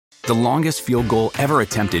The longest field goal ever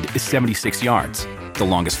attempted is 76 yards. The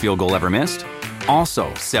longest field goal ever missed?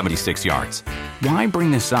 Also 76 yards. Why bring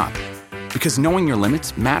this up? Because knowing your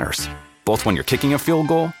limits matters, both when you're kicking a field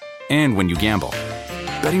goal and when you gamble.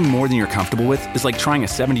 Betting more than you're comfortable with is like trying a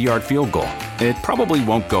 70-yard field goal. It probably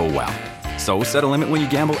won't go well. So set a limit when you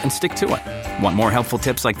gamble and stick to it. Want more helpful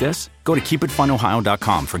tips like this? Go to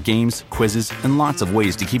keepitfunohio.com for games, quizzes, and lots of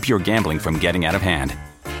ways to keep your gambling from getting out of hand.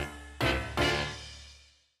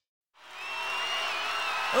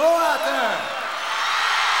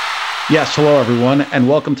 Yes, hello everyone, and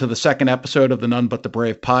welcome to the second episode of the None But the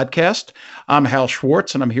Brave podcast. I'm Hal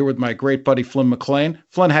Schwartz, and I'm here with my great buddy Flynn McLean.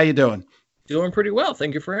 Flynn, how you doing? Doing pretty well.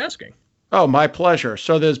 Thank you for asking. Oh, my pleasure.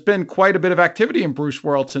 So there's been quite a bit of activity in Bruce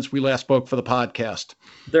World since we last spoke for the podcast.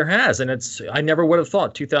 There has, and I never would have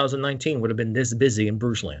thought 2019 would have been this busy in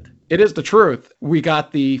Bruce Land. It is the truth. We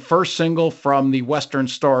got the first single from the Western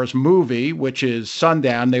Stars movie, which is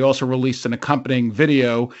Sundown. They also released an accompanying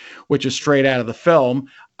video, which is straight out of the film.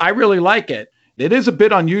 I really like it. It is a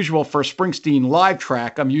bit unusual for a Springsteen live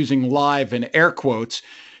track. I'm using live in air quotes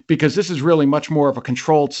because this is really much more of a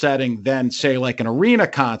controlled setting than, say, like an arena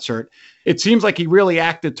concert. It seems like he really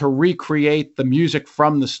acted to recreate the music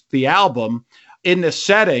from the album in this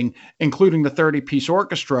setting, including the 30-piece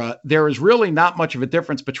orchestra. There is really not much of a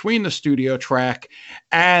difference between the studio track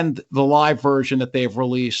and the live version that they've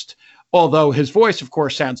released, although his voice, of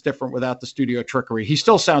course, sounds different without the studio trickery. He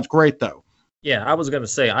still sounds great, though. Yeah, I was going to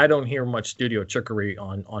say, I don't hear much studio trickery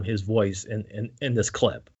on his voice in this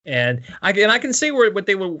clip. And I can see what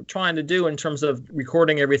they were trying to do in terms of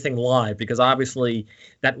recording everything live, because obviously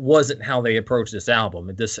that wasn't how they approached this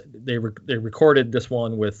album. They recorded this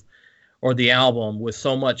one the album with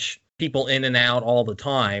so much people in and out all the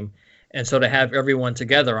time. And so to have everyone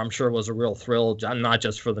together, I'm sure was a real thrill, not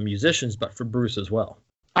just for the musicians, but for Bruce as well.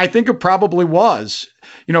 I think it probably was.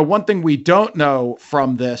 You know, one thing we don't know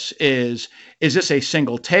from this is this a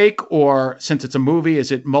single take, or since it's a movie,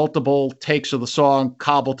 is it multiple takes of the song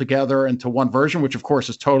cobbled together into one version, which of course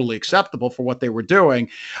is totally acceptable for what they were doing.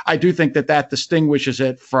 I do think that distinguishes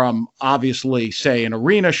it from obviously, say, an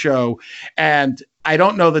arena show. And I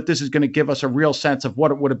don't know that this is going to give us a real sense of what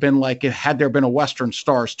it would have been like had there been a Western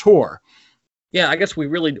Stars tour. Yeah, I guess we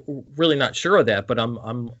really not sure of that, but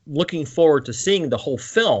I'm looking forward to seeing the whole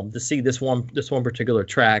film, to see this one particular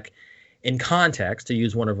track in context, to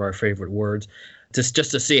use one of our favorite words, just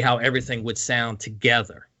to see how everything would sound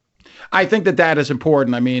together. I think that is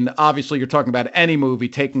important. I mean, obviously, you're talking about any movie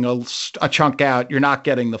taking a chunk out. You're not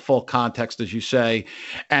getting the full context, as you say,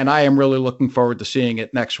 and I am really looking forward to seeing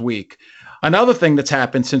it next week. Another thing that's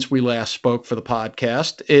happened since we last spoke for the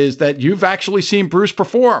podcast is that you've actually seen Bruce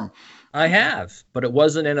perform. I have, but it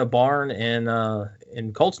wasn't in a barn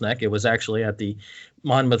in Colts Neck. It was actually at the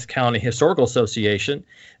Monmouth County Historical Association.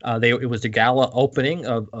 It was the gala opening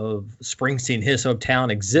of Springsteen His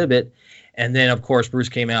Hometown exhibit, and then of course Bruce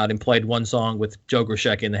came out and played one song with Joe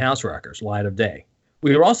Grishek and the House Rockers, Light of Day.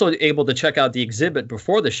 We were also able to check out the exhibit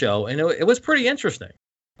before the show, and it was pretty interesting.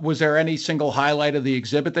 Was there any single highlight of the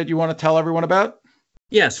exhibit that you want to tell everyone about?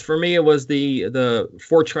 Yes, for me, it was the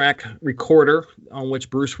 4-track recorder on which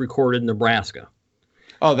Bruce recorded Nebraska.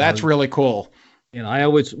 Oh, that's really cool. You know, I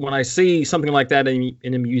always, when I see something like that in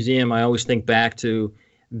a museum, I always think back to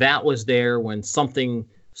that was there when something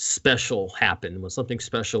special happened, when something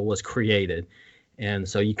special was created. And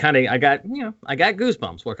so I got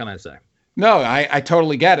goosebumps. What can I say? No, I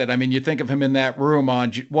totally get it. I mean, you think of him in that room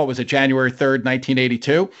on, what was it, January 3rd,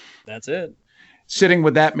 1982? That's it. Sitting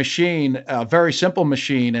with that machine, a very simple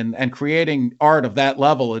machine, and creating art of that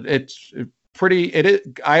level, it's pretty. It is.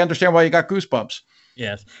 I understand why you got goosebumps.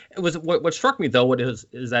 Yes, it was. What struck me though is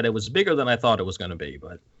that it was bigger than I thought it was going to be.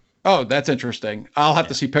 But that's interesting. I'll have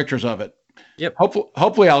to see pictures of it. Yep.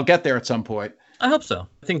 Hopefully, I'll get there at some point. I hope so.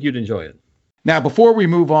 I think you'd enjoy it. Now, before we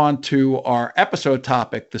move on to our episode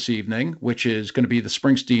topic this evening, which is going to be the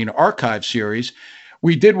Springsteen Archive series,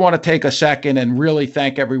 we did want to take a second and really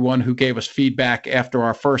thank everyone who gave us feedback after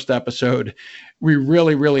our first episode. We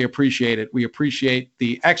really, really appreciate it. We appreciate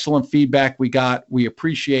the excellent feedback we got. We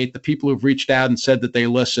appreciate the people who've reached out and said that they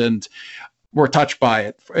listened. We're touched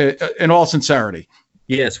by it, in all sincerity.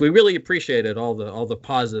 Yes, we really appreciated all the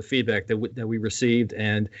positive feedback that we received,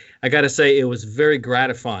 and I got to say it was very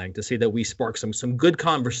gratifying to see that we sparked some good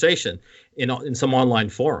conversation in some online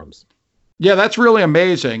forums. Yeah, that's really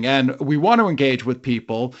amazing. And we want to engage with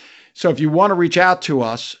people. So if you want to reach out to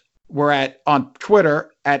us, we're on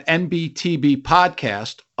Twitter at NBTB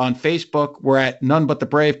Podcast. On Facebook, we're at None But the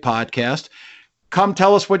Brave Podcast. Come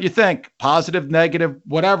tell us what you think. Positive, negative,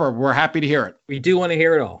 whatever. We're happy to hear it. We do want to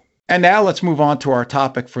hear it all. And now let's move on to our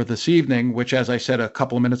topic for this evening, which, as I said a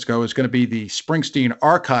couple of minutes ago, is going to be the Springsteen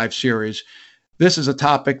Archive series. This is a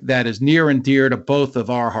topic that is near and dear to both of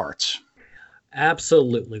our hearts.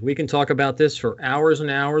 Absolutely. We can talk about this for hours and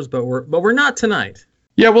hours, but we're not tonight.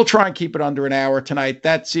 Yeah, we'll try and keep it under an hour tonight.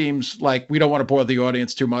 That seems like we don't want to bore the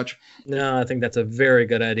audience too much. No, I think that's a very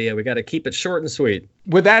good idea. We got to keep it short and sweet.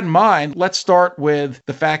 With that in mind, let's start with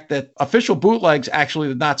the fact that Official Bootlegs actually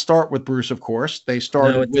did not start with Bruce, of course. They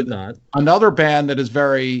started with another band that is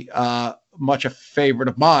very much a favorite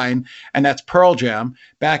of mine, and that's Pearl Jam.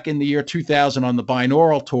 Back in the year 2000 on the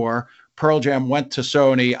binaural tour, Pearl Jam went to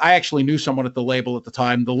Sony. I actually knew someone at the label at the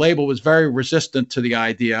time. The label was very resistant to the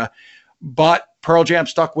idea, but Pearl Jam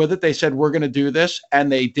stuck with it. They said, we're going to do this.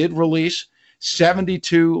 And they did release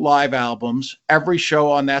 72 live albums, every show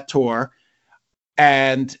on that tour.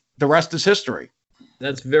 And the rest is history.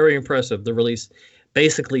 That's very impressive. The release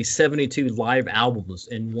basically 72 live albums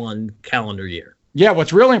in one calendar year. Yeah,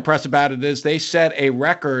 what's really impressive about it is they set a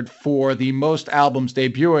record for the most albums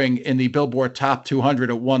debuting in the Billboard Top 200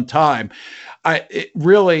 at one time. It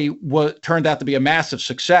really turned out to be a massive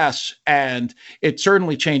success, and it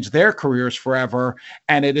certainly changed their careers forever,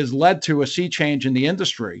 and it has led to a sea change in the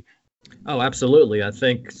industry. Oh, absolutely. I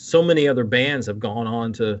think so many other bands have gone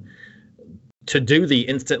on to do the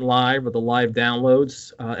instant live or the live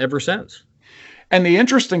downloads ever since. And the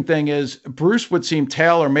interesting thing is Bruce would seem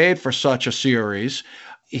tailor-made for such a series.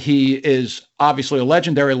 He is obviously a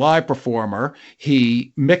legendary live performer.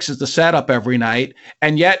 He mixes the setup every night.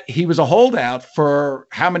 And yet he was a holdout for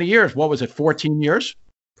how many years? What was it, 14 years?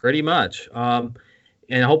 Pretty much. And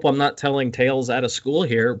I hope I'm not telling tales out of school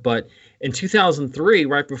here, but in 2003,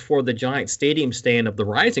 right before the giant stadium stand of the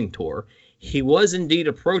Rising Tour, he was indeed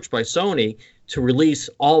approached by Sony to release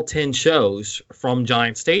all 10 shows from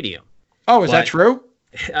Giant Stadium. Oh, is that true?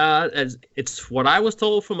 It's what I was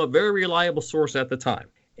told from a very reliable source at the time.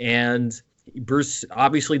 And Bruce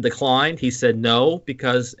obviously declined. He said no,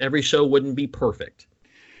 because every show wouldn't be perfect.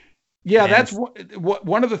 Yeah, that's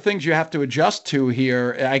one of the things you have to adjust to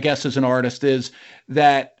here, I guess, as an artist, is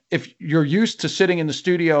that if you're used to sitting in the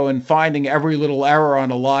studio and finding every little error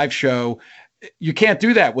on a live show, you can't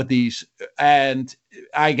do that with these. And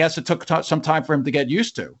I guess it took some time for him to get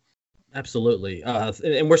used to. Absolutely.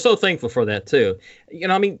 And we're so thankful for that, too. You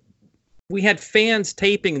know, I mean, we had fans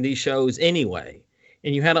taping these shows anyway.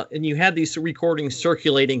 And you had these recordings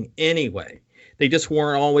circulating anyway. They just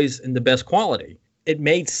weren't always in the best quality. It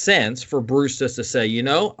made sense for Bruce just to say, you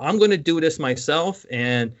know, I'm going to do this myself,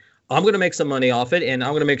 and I'm going to make some money off it, and I'm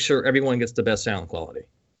going to make sure everyone gets the best sound quality.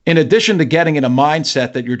 In addition to getting in a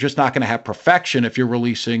mindset that you're just not going to have perfection if you're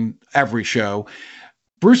releasing every show,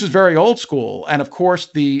 Bruce is very old school. And of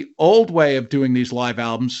course, the old way of doing these live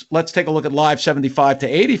albums, let's take a look at Live 75 to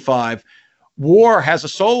 85. War has a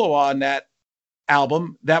solo on that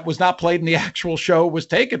album that was not played in the actual show was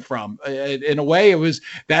taken from. In a way,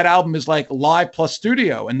 that album is like live plus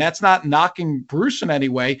studio, and that's not knocking Bruce in any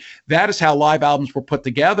way. That is how live albums were put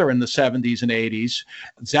together in the 70s and 80s.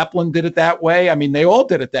 Zeppelin did it that way. I mean, they all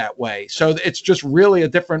did it that way. So it's just really a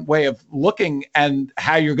different way of looking and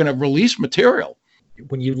how you're going to release material.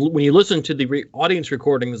 When you listen to the audience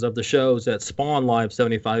recordings of the shows that spawn Live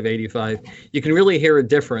 75, 85, you can really hear a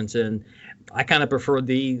difference. And I kind of prefer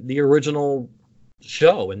the original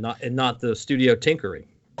show and not the studio tinkering.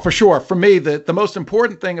 For sure. For me, the most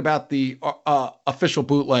important thing about the official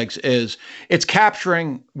bootlegs is it's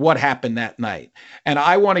capturing what happened that night. And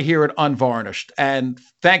I want to hear it unvarnished. And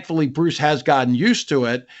thankfully, Bruce has gotten used to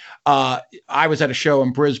it. I was at a show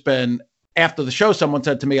in Brisbane. After the show, someone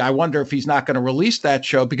said to me, I wonder if he's not going to release that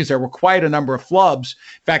show, because there were quite a number of flubs.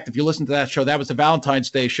 In fact, if you listen to that show, that was the Valentine's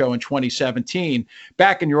Day show in 2017.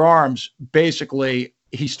 Back in Your Arms, basically,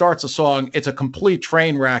 he starts a song. It's a complete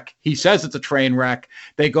train wreck. He says it's a train wreck.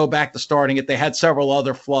 They go back to starting it. They had several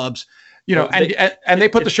other flubs, you know, and they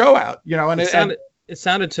put the show out, you know, and it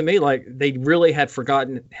sounded to me like they really had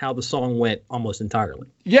forgotten how the song went almost entirely.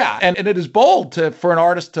 Yeah. And it is bold for an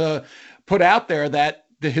artist to put out there that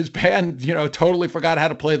his band, you know, totally forgot how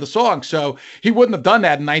to play the song. So he wouldn't have done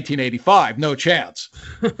that in 1985. No chance.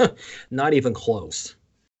 Not even close.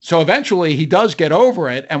 So eventually he does get over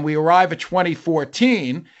it, and we arrive at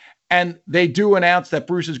 2014, and they do announce that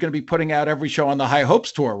Bruce is going to be putting out every show on the High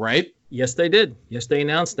Hopes tour, right? Yes, they did. Yes, they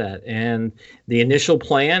announced that. And the initial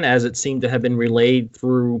plan, as it seemed to have been relayed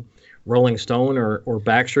through Rolling Stone or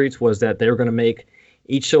Backstreets, was that they were going to make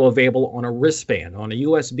each show available on a wristband, on a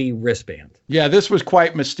USB wristband. Yeah, this was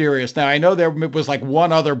quite mysterious. Now, I know there was like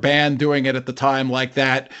one other band doing it at the time like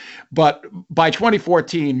that, but by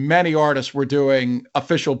 2014, many artists were doing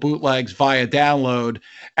official bootlegs via download,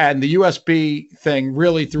 and the USB thing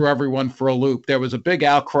really threw everyone for a loop. There was a big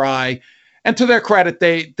outcry, and to their credit,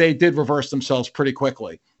 they did reverse themselves pretty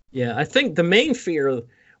quickly. Yeah, I think the main fear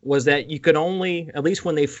was that you could only, at least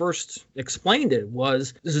when they first explained it,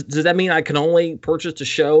 was, does that mean I can only purchase a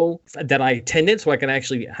show that I attended, so I can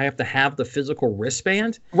actually have to have the physical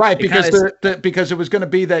wristband? Right, because it was going to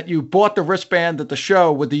be that you bought the wristband at the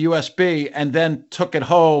show with the USB and then took it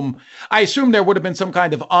home. I assume there would have been some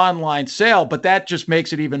kind of online sale, but that just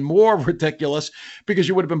makes it even more ridiculous because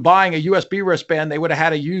you would have been buying a USB wristband. They would have had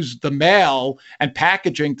to use the mail and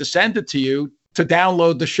packaging to send it to you to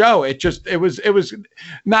download the show. It was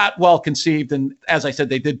not well conceived. And as I said,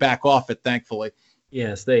 they did back off it, thankfully.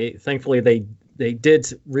 Yes, they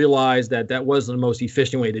did realize that that wasn't the most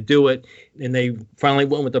efficient way to do it. And they finally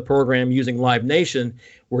went with the program using Live Nation,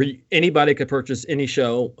 where anybody could purchase any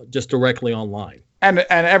show just directly online. And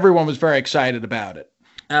everyone was very excited about it.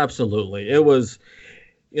 Absolutely. It was,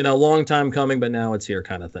 a long time coming, but now it's here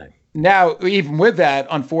kind of thing. Now, even with that,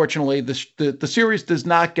 unfortunately, the series does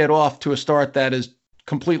not get off to a start that is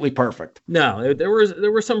completely perfect. No, there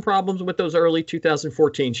were some problems with those early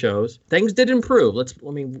 2014 shows. Things did improve.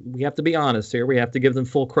 We have to be honest here. We have to give them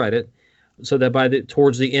full credit, so that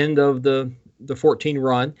towards the end of the 14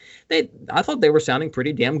 run, I thought they were sounding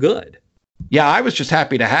pretty damn good. Yeah, I was just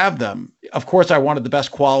happy to have them. Of course, I wanted the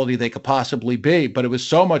best quality they could possibly be, but it was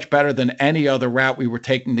so much better than any other route we were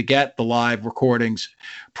taking to get the live recordings.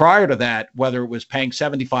 Prior to that, whether it was paying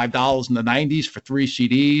 $75 in the 90s for 3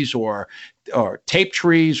 CDs or tape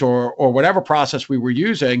trees or whatever process we were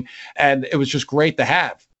using, and it was just great to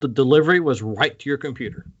have. The delivery was right to your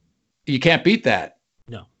computer. You can't beat that.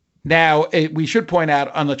 No. Now, we should point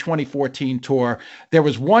out on the 2014 tour, there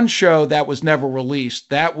was one show that was never released.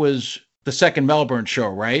 That was the second Melbourne show,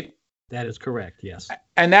 right? That is correct, yes.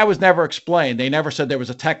 And that was never explained. They never said there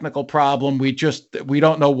was a technical problem. We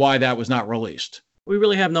don't know why that was not released. We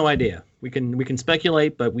really have no idea. We can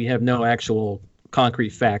speculate, but we have no actual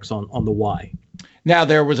concrete facts on the why. Now,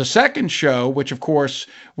 there was a second show, which of course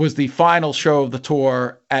was the final show of the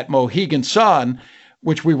tour at Mohegan Sun,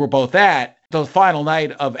 which we were both at. The final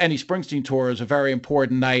night of any Springsteen tour is a very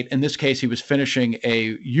important night. In this case, he was finishing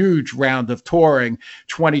a huge round of touring,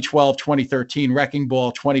 2012, 2013 Wrecking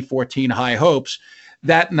Ball, 2014 High Hopes.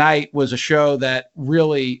 That night was a show that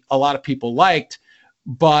really a lot of people liked,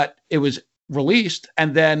 but it was released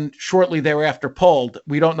and then shortly thereafter pulled.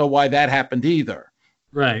 We don't know why that happened either.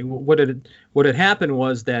 Right. What had happened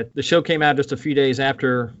was that the show came out just a few days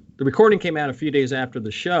after, the recording came out a few days after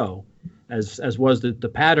the show, as was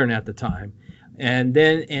the pattern at the time. And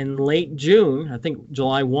then in late June, I think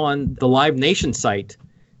July 1, the Live Nation site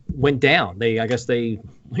went down. I guess they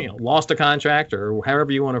lost a contract, or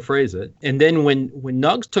however you want to phrase it. And then when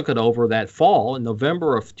Nugs took it over that fall in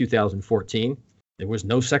November of 2014, there was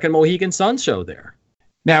no second Mohegan Sun show there.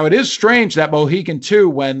 Now, it is strange that Mohegan 2,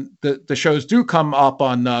 when the shows do come up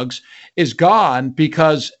on Nugs, is gone,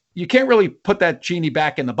 because you can't really put that genie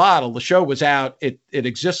back in the bottle. The show was out. It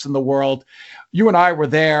exists in the world. You and I were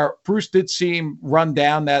there. Bruce did seem run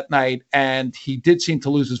down that night, and he did seem to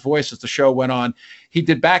lose his voice as the show went on. He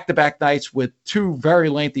did back-to-back nights with 2 very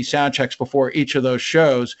lengthy sound checks before each of those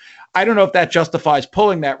shows. I don't know if that justifies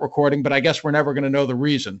pulling that recording, but I guess we're never going to know the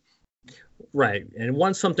reason. Right. And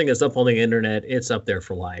once something is up on the internet, it's up there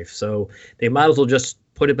for life. So they might as well just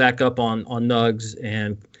put it back up on Nugs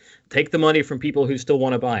and take the money from people who still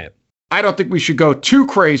want to buy it. I don't think we should go too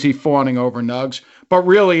crazy fawning over Nugs, but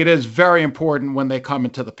really it is very important when they come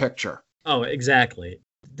into the picture. Oh, exactly.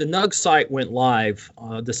 The Nugs site went live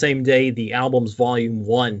the same day the album's Volume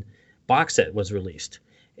 1 box set was released.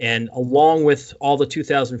 And along with all the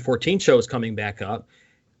 2014 shows coming back up,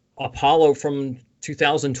 Apollo from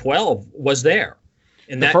 2012 was there.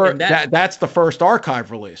 And that's the first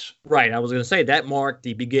archive release. Right. I was going to say that marked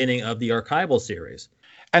the beginning of the archival series.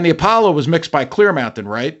 And the Apollo was mixed by Clear Mountain,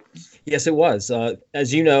 right? Yes, it was.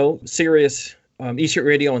 As you know, Sirius, East Street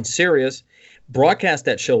Radio and Sirius broadcast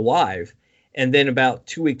that show live. And then about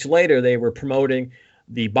 2 weeks later, they were promoting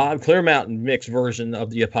the Bob Clear Mountain mixed version of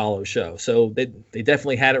the Apollo show. So they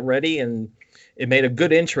definitely had it ready, and it made a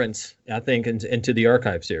good entrance, I think, into the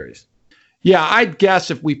archive series. Yeah, I'd guess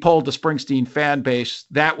if we polled the Springsteen fan base,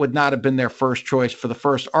 that would not have been their first choice for the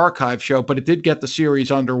first archive show, but it did get the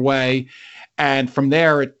series underway. And from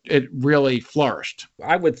there, it really flourished.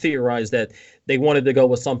 I would theorize that they wanted to go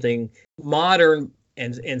with something modern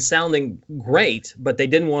and sounding great, but they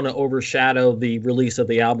didn't want to overshadow the release of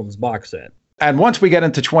the album's box set. And once we get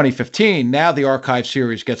into 2015, now the archive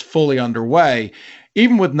series gets fully underway.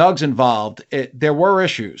 Even with Nugs involved, there were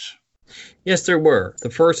issues. Yes, there were. The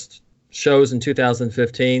first shows in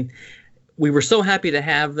 2015, we were so happy to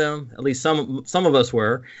have them, at least some of us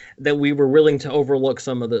were, that we were willing to overlook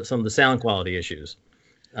some of the sound quality issues.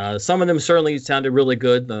 Some of them certainly sounded really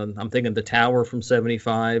good. I'm thinking The Tower from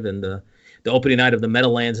 75 and the opening night of the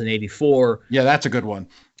Meadowlands in 84. Yeah, that's a good one.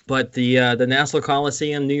 But the Nassau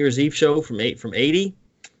Coliseum New Year's Eve show from 80,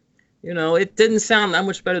 it didn't sound that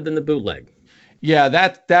much better than the bootleg. Yeah,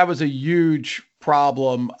 that was a huge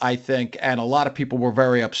problem, I think, and a lot of people were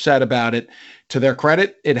very upset about it. To their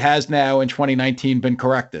credit, it has now in 2019 been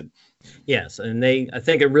corrected. Yes, and I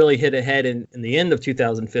think it really hit ahead in the end of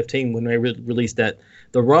 2015 when they released the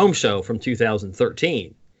Rome show from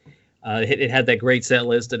 2013. It had that great set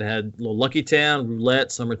list. It had Little Lucky Town,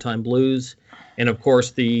 Roulette, Summertime Blues, and of course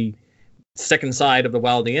the second side of The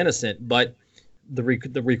Wild and the Innocent. But the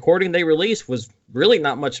recording they released was really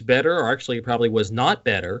not much better, or actually it probably was not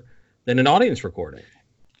better than an audience recording.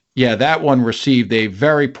 Yeah, that one received a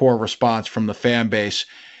very poor response from the fan base.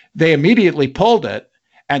 They immediately pulled it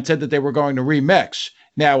and said that they were going to remix.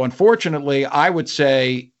 Now, unfortunately, I would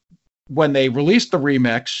say when they released the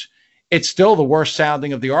remix, it's still the worst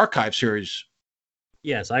sounding of the archive series.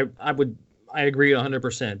 Yes, I agree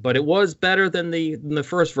 100%, but it was better than the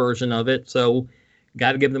first version of it. So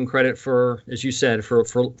got to give them credit for, as you said, for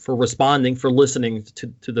responding, for listening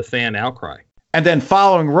to the fan outcry. And then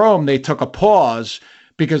following Rome, they took a pause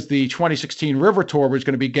because the 2016 River Tour was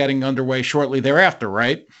going to be getting underway shortly thereafter,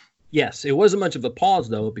 right? Yes, it wasn't much of a pause,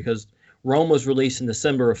 though, because Rome was released in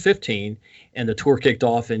December of 15, and the tour kicked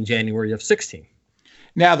off in January of 16.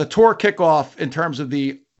 Now, the tour kickoff in terms of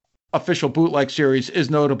the official bootleg series is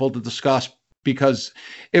notable to discuss because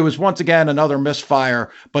it was once again another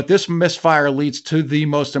misfire, but this misfire leads to the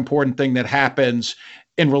most important thing that happens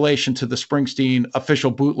in relation to the Springsteen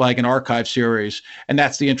official bootleg and archive series, and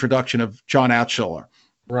that's the introduction of John Altschuler.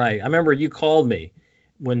 Right. I remember you called me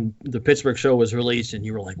when the Pittsburgh show was released, and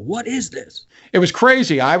you were like, what is this? It was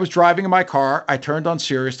crazy. I was driving in my car. I turned on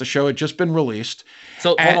Sirius. The show had just been released.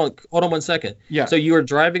 So hold on 1 second. Yeah. So you were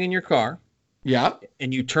driving in your car. Yeah.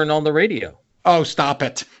 And you turned on the radio. Oh, stop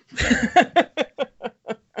it.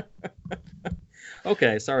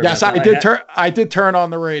 Okay, sorry. Yes, I did turn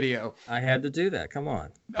on the radio. I had to do that. Come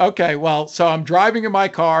on. Okay, well, so I'm driving in my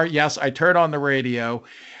car. Yes, I turn on the radio,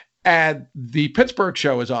 and the Pittsburgh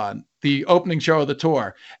show is on, the opening show of the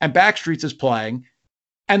tour, and Backstreets is playing,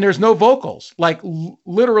 and there's no vocals. Like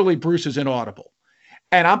literally, Bruce is inaudible.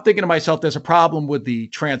 And I'm thinking to myself, there's a problem with the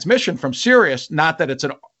transmission from Sirius, not that it's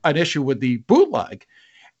an issue with the bootleg.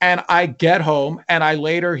 And I get home and I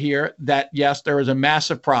later hear that, yes, there is a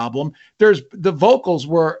massive problem. The vocals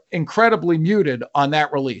were incredibly muted on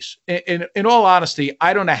that release. In all honesty,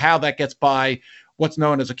 I don't know how that gets by what's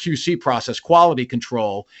known as a QC process, quality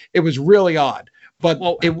control. It was really odd. But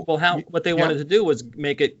what they wanted to do was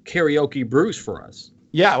make it karaoke Bruce for us.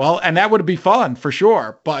 Yeah, well, and that would be fun for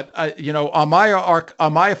sure. But on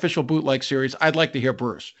my official bootleg series, I'd like to hear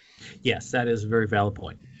Bruce. Yes, that is a very valid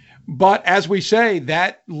point. But as we say,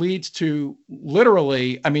 that leads to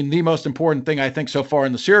literally, the most important thing I think so far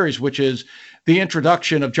in the series, which is the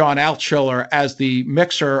introduction of John Altschuler as the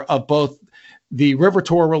mixer of both the River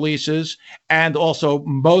Tour releases and also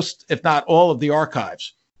most, if not all, of the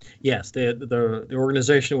archives. Yes, the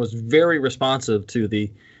organization was very responsive to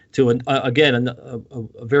a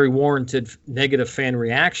very warranted negative fan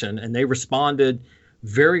reaction, and they responded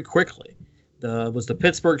very quickly. Was the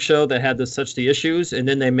Pittsburgh show that had such the issues, and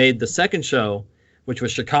then they made the second show, which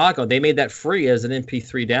was Chicago. They made that free as an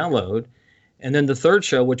MP3 download, and then the third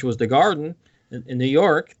show, which was the Garden in New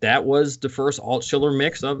York, that was the first Altschuler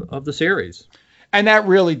mix of the series. And that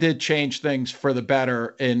really did change things for the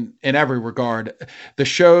better in every regard. The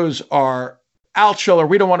shows are Altschuler.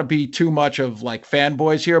 We don't want to be too much of like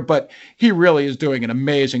fanboys here, but he really is doing an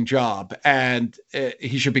amazing job, and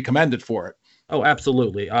he should be commended for it. Oh,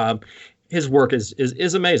 absolutely. His work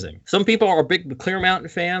is amazing. Some people are big Clear Mountain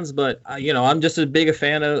fans, but I'm just as big a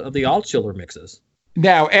fan of the Altschuler mixes.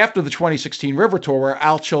 Now, after the 2016 River Tour, where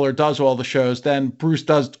Altschuler does all the shows, then Bruce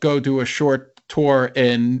does go do a short tour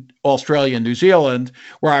in Australia and New Zealand,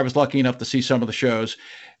 where I was lucky enough to see some of the shows.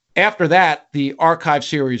 After that, the archive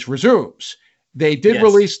series resumes. They did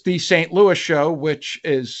release the St. Louis show, which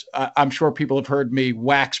is, I'm sure people have heard me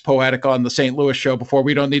wax poetic on the St. Louis show before.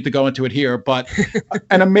 We don't need to go into it here, but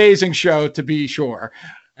an amazing show to be sure.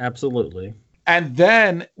 Absolutely. And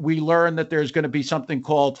then we learn that there's going to be something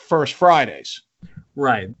called First Fridays.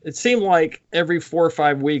 Right. It seemed like every 4 or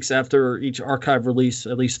 5 weeks after each archive release,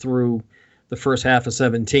 at least through the first half of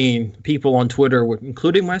 17, people on Twitter,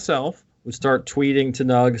 including myself, would start tweeting to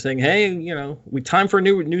Nug saying, hey, we time for a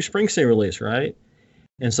new Springsteen release, right?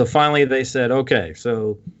 And so finally they said, okay.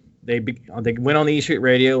 So they went on the E Street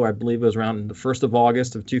Radio, I believe it was around the 1st of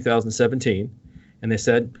August of 2017. And they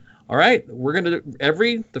said, all right, we're going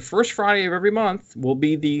to the first Friday of every month will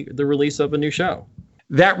be the release of a new show.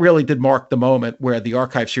 That really did mark the moment where the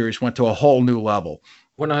archive series went to a whole new level.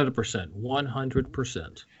 100%.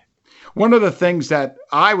 One of the things that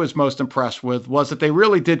I was most impressed with was that they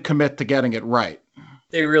really did commit to getting it right.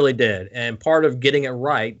 They really did. And part of getting it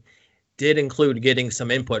right did include getting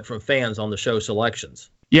some input from fans on the show selections.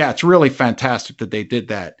 Yeah, it's really fantastic that they did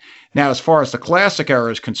that. Now, as far as the classic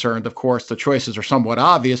era is concerned, of course, the choices are somewhat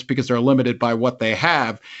obvious because they're limited by what they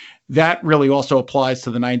have. That really also applies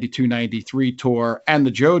to the 92-93 tour and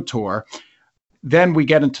the Joe tour. Then we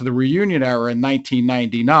get into the reunion era in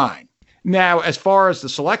 1999. Now, as far as the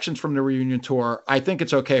selections from the reunion tour, I think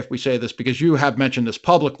it's okay if we say this because you have mentioned this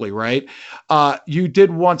publicly, right? You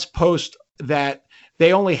did once post that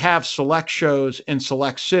they only have select shows in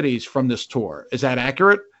select cities from this tour. Is that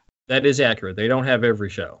accurate? That is accurate. They don't have every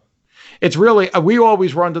show. It's really, we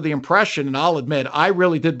always were under the impression, and I'll admit, I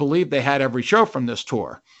really did believe they had every show from this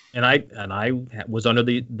tour. And I was under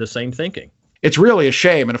the same thinking. It's really a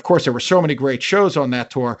shame. And of course, there were so many great shows on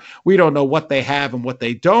that tour. We don't know what they have and what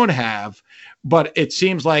they don't have, but it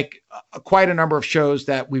seems like quite a number of shows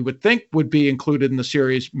that we would think would be included in the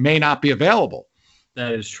series may not be available.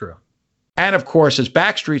 That is true. And of course, as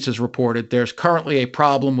Backstreets has reported, there's currently a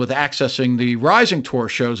problem with accessing the Rising Tour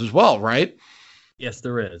shows as well, right? Yes,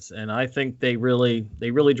 there is. And I think they really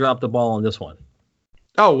dropped the ball on this one.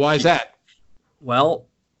 Oh, why is that? Well,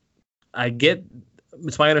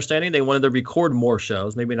 it's my understanding they wanted to record more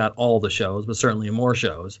shows, maybe not all the shows, but certainly more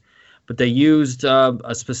shows. But they used a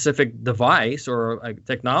specific device or a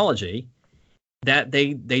technology that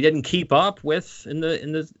they didn't keep up with in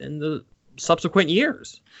the subsequent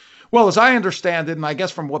years. Well, as I understand it, and I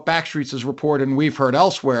guess from what Backstreets has reported and we've heard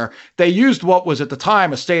elsewhere, they used what was at the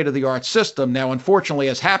time a state-of-the-art system. Now, unfortunately,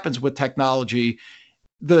 as happens with technology,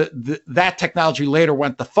 that technology later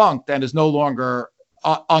went defunct and is no longer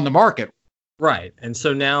on the market. Right. And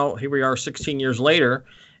so now here we are 16 years later,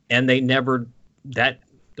 and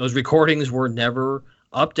those recordings were never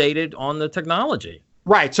updated on the technology.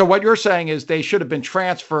 Right. So what you're saying is they should have been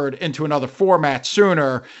transferred into another format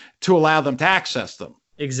sooner to allow them to access them.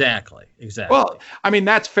 Exactly. Well, I mean,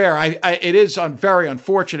 that's fair. It is very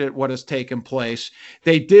unfortunate what has taken place.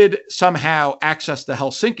 They did somehow access the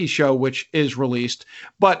Helsinki show, which is released,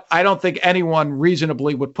 but I don't think anyone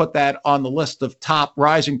reasonably would put that on the list of top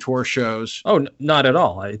Rising Tour shows. Oh, not at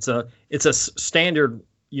all. It's a standard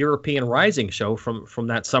European Rising show from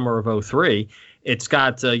that summer of 2003. It's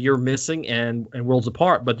got You're Missing and Worlds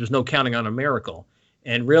Apart, but there's no Counting on a Miracle.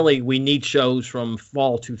 And really, we need shows from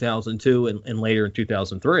fall 2002 and later in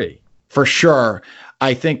 2003. For sure.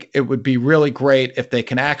 I think it would be really great if they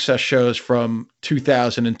can access shows from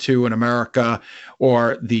 2002 in America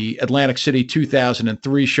or the Atlantic City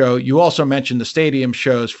 2003 show. You also mentioned the stadium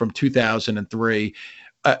shows from 2003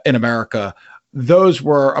 in America. Those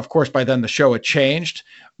were, of course, by then the show had changed,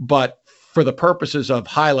 but for the purposes of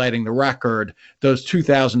highlighting the record, those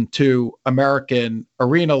 2002 American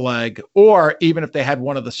arena leg, or even if they had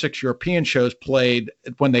one of the 6 European shows played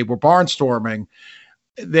when they were barnstorming,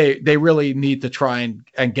 they really need to try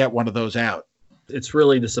and get one of those out. It's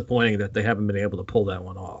really disappointing that they haven't been able to pull that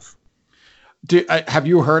one off. Have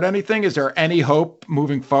you heard anything? Is there any hope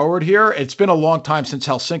moving forward here? It's been a long time since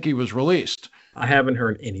Helsinki was released. I haven't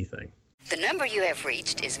heard anything. The number you have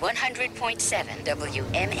reached is 100.7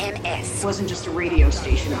 WMMS. It wasn't just a radio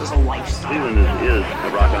station, it was a lifestyle. Cleveland is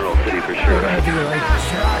a rock and roll city for sure.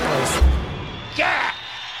 Get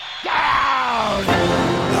down!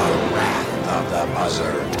 The Wrath of the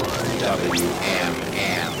Buzzard.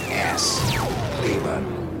 WMMS.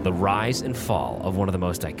 Cleveland. The rise and fall of one of the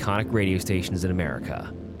most iconic radio stations in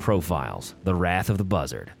America. Profiles. The Wrath of the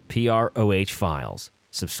Buzzard. PROH Files.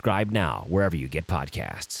 Subscribe now wherever you get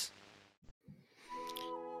podcasts.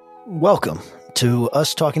 Welcome to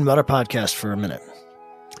us talking about our podcast for a minute.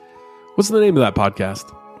 What's the name of that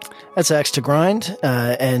podcast? That's Axe to Grind,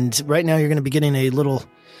 and right now you're going to be getting a little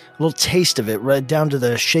taste of it, right down to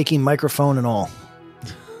the shaky microphone and all.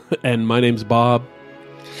 And my name's Bob.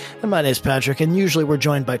 And my name's Patrick, and usually we're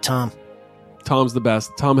joined by Tom. Tom's the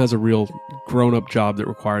best. Tom has a real grown-up job that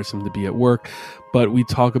requires him to be at work, but we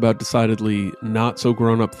talk about decidedly not so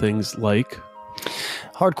grown-up things like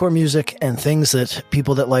hardcore music and things that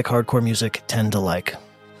people that like hardcore music tend to like.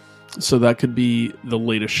 So that could be the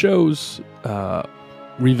latest shows,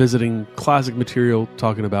 revisiting classic material,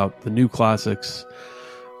 talking about the new classics,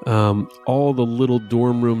 all the little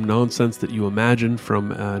dorm room nonsense that you imagine from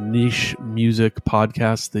niche music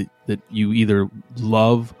podcasts that you either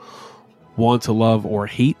love, want to love, or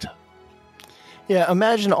hate. Yeah,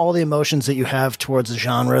 imagine all the emotions that you have towards a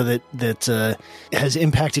genre that has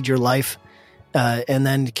impacted your life, and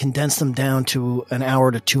then condense them down to an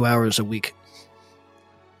hour to 2 hours a week.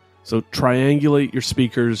 So triangulate your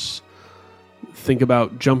speakers, think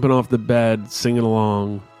about jumping off the bed, singing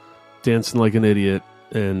along, dancing like an idiot,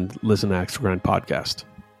 and listen to Axe to Grind podcast.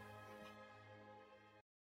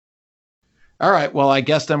 All right. Well, I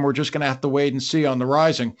guess then we're just going to have to wait and see on the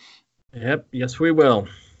Rising. Yep. Yes, we will.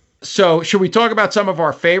 So should we talk about some of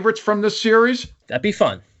our favorites from this series? That'd be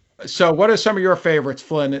fun. So what are some of your favorites,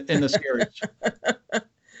 Flynn, in the series?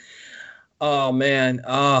 Oh, man.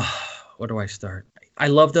 Where do I start? I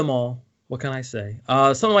love them all. What can I say?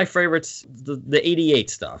 Some of my favorites, the 88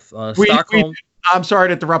 stuff. Stockholm. I'm sorry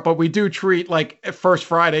to interrupt, but we do treat like First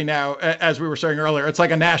Friday now, as we were saying earlier. It's like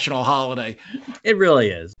a national holiday. It really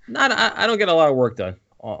is. I don't get a lot of work done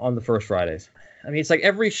on the First Fridays. I mean, it's like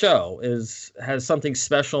every show has something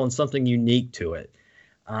special and something unique to it.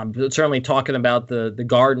 Certainly talking about the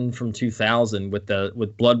Garden from 2000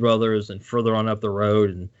 with Blood Brothers and Further On Up the Road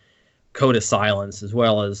and Code of Silence, as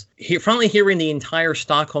well as finally hearing the entire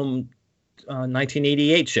Stockholm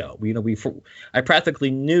 1988 show. I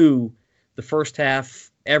practically knew the first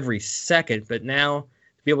half every second, but now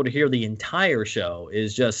to be able to hear the entire show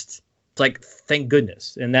is just, it's like, thank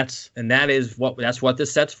goodness. That's what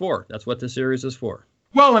this set's for. That's what this series is for.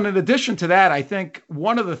 Well, and in addition to that, I think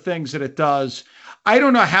one of the things that it does, I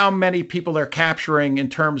don't know how many people they're capturing in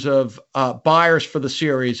terms of buyers for the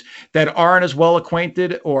series that aren't as well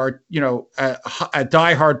acquainted or,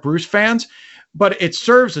 diehard Bruce fans, but it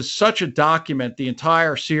serves as such a document, the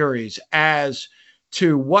entire series, as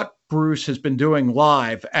to what Bruce has been doing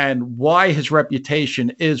live and why his reputation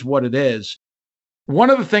is what it is. One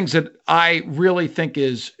of the things that I really think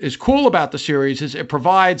is cool about the series is it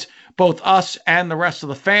provides both us and the rest of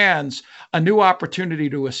the fans a new opportunity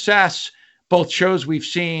to assess both shows we've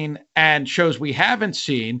seen and shows we haven't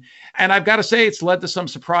seen. And I've got to say, it's led to some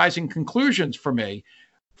surprising conclusions for me.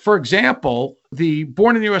 For example, the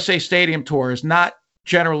Born in the USA Stadium Tour is not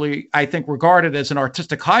generally, I think, regarded as an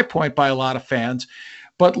artistic high point by a lot of fans.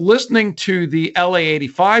 But listening to the LA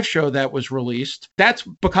 85 show that was released, that's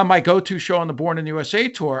become my go-to show on the Born in the USA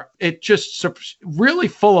tour. It just really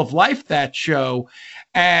full of life, that show.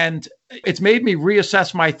 And it's made me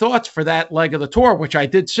reassess my thoughts for that leg of the tour, which I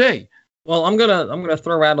did see. Well, I'm gonna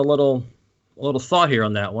throw out a little thought here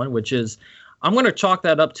on that one, which is I'm gonna chalk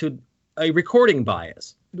that up to a recording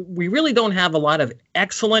bias. We really don't have a lot of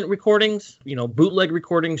excellent recordings, bootleg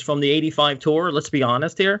recordings from the 85 tour. Let's be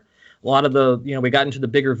honest here. A lot of we got into the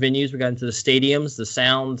bigger venues, we got into the stadiums. The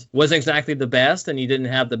sound wasn't exactly the best, and you didn't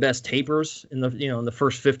have the best tapers in the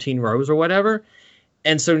first 15 rows or whatever.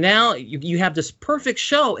 And so now you have this perfect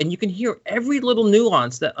show, and you can hear every little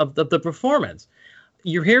nuance of the performance.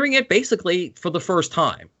 You're hearing it basically for the first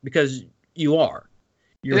time because you're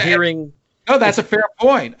hearing. No, that's a fair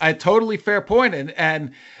point. A totally fair point.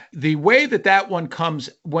 And the way that one comes,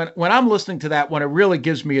 when I'm listening to that one, it really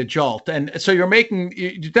gives me a jolt. And so you're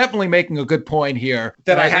definitely making a good point here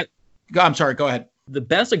I'm sorry, go ahead. The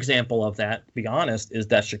best example of that, to be honest, is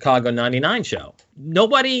that Chicago 99 show.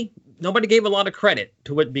 Nobody gave a lot of credit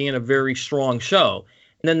to it being a very strong show.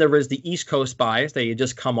 And then there was the East Coast bias. They had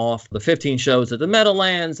just come off the 15 shows at the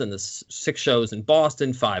Meadowlands and the 6 shows in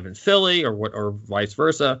Boston, 5 in Philly, or vice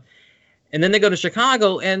versa. And then they go to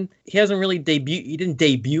Chicago, and he didn't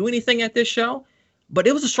debut anything at this show, but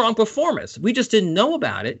it was a strong performance. We just didn't know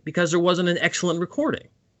about it because there wasn't an excellent recording.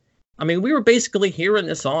 I mean, we were basically hearing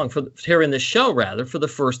this show for the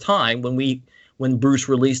first time when Bruce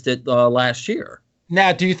released it last year.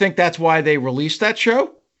 Now, do you think that's why they released that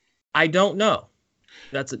show? I don't know.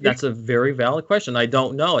 That's a very valid question. I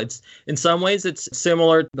don't know. It's in some ways it's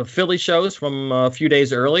similar to the Philly shows from a few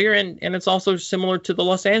days earlier, and it's also similar to the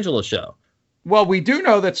Los Angeles show. Well, we do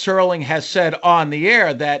know that Serling has said on the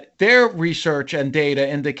air that their research and data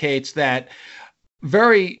indicates that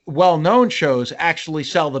very well-known shows actually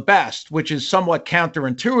sell the best, which is somewhat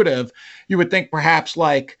counterintuitive. You would think perhaps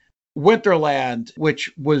like Winterland,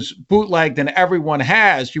 which was bootlegged and everyone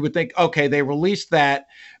has, you would think, okay, they released that.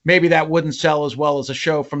 Maybe that wouldn't sell as well as a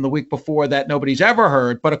show from the week before that nobody's ever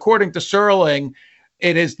heard. But according to Serling,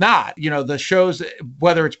 it is not. The shows,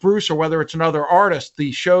 whether it's Bruce or whether it's another artist,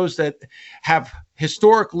 the shows that have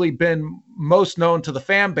historically been most known to the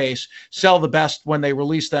fan base sell the best when they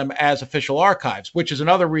release them as official archives, which is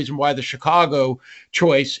another reason why the Chicago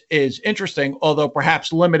choice is interesting, although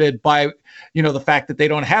perhaps limited by, the fact that they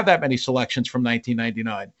don't have that many selections from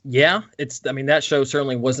 1999. Yeah, that show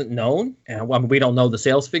certainly wasn't known, and we don't know the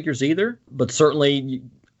sales figures either, but certainly,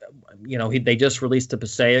 they just released the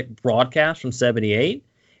Passaic broadcast from '78.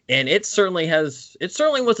 And it certainly was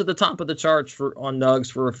at the top of the charts on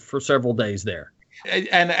Nugs for several days there.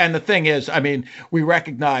 And the thing is, we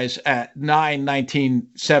recognize at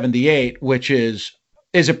 1978, which is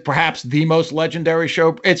it perhaps the most legendary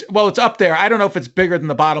show? It's up there. I don't know if it's bigger than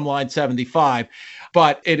the Bottom Line 75,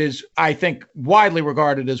 but it is, I think, widely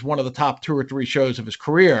regarded as one of the top 2 or 3 shows of his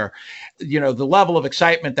career. The level of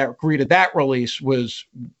excitement that greeted that release was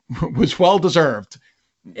well deserved.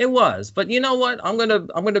 It was, but you know what? I'm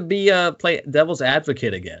gonna be play devil's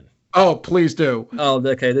advocate again. Oh, please do. Oh,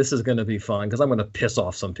 okay. This is gonna be fun because I'm gonna piss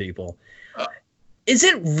off some people. Is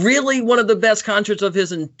it really one of the best concerts of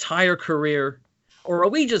his entire career, or are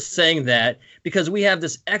we just saying that because we have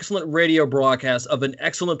this excellent radio broadcast of an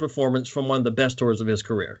excellent performance from one of the best tours of his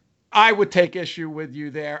career? I would take issue with you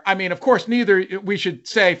there. Of course, we should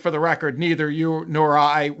say for the record, neither you nor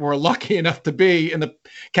I were lucky enough to be in the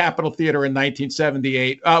Capitol Theater in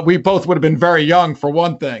 1978. We both would have been very young, for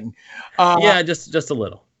one thing. Yeah, just a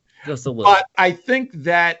little. Just a little. But I think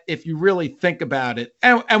that if you really think about it,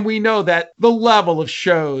 and we know that the level of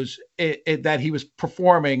shows that he was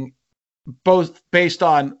performing, both based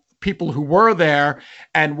on people who were there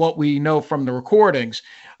and what we know from the recordings,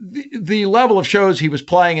 the level of shows he was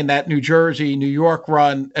playing in that New Jersey, New York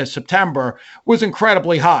run as September was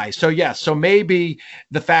incredibly high. So yes, so maybe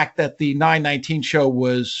the fact that the 9/19 show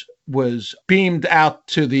was beamed out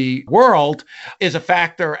to the world is a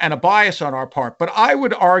factor and a bias on our part. But I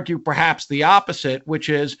would argue perhaps the opposite, which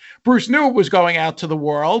is Bruce knew it was going out to the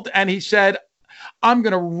world, and he said, I'm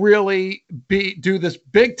going to really do this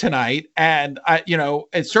big tonight. And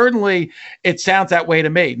it sounds that way to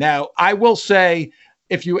me. Now, I will say,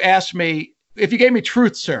 if you gave me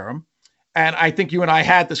truth serum, and I think you and I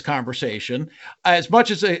had this conversation, as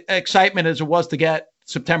much as excitement as it was to get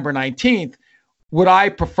September 19th, would I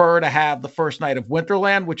prefer to have the first night of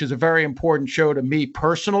Winterland, which is a very important show to me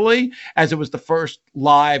personally, as it was the first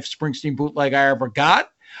live Springsteen bootleg I ever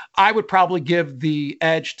got? I would probably give the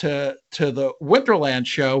edge to the Winterland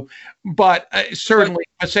show, but certainly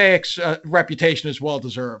Passaic's reputation is well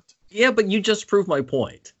deserved. Yeah, but you just proved my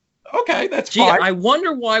point. Okay, that's fine. I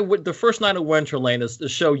wonder why the first night of Winterland is the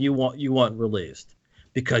show you want released,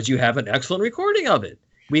 because you have an excellent recording of it.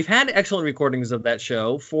 We've had excellent recordings of that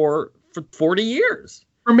show for 40 years.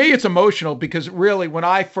 For me, it's emotional because really, when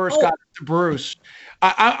I first got into Bruce,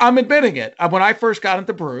 I'm admitting it. When I first got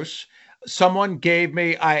into Bruce, someone gave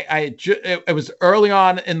me, it was early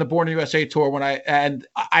on in the Born in the USA tour and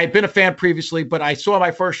I'd been a fan previously, but I saw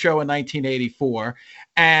my first show in 1984,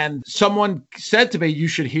 and someone said to me, you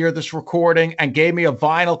should hear this recording, and gave me a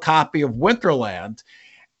vinyl copy of Winterland.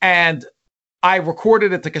 And I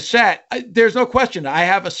recorded it to cassette. There's no question. I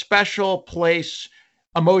have a special place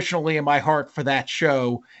emotionally in my heart for that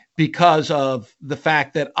show because of the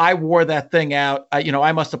fact that I wore that thing out.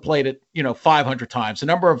 I must have played it, 500 times. The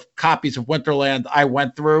number of copies of Winterland I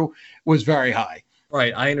went through was very high.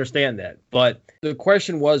 Right. I understand that. But the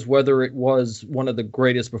question was whether it was one of the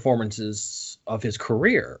greatest performances of his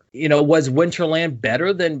career. Was Winterland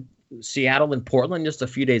better than Seattle and Portland just a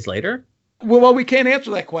few days later? Well, we can't answer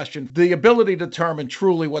that question. The ability to determine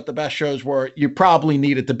truly what the best shows were, you probably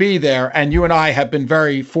needed to be there. And you and I have been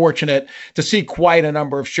very fortunate to see quite a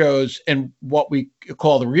number of shows in what we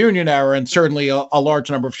call the reunion era, and certainly a large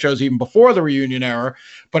number of shows even before the reunion era,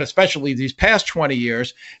 but especially these past 20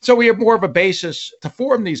 years. So we have more of a basis to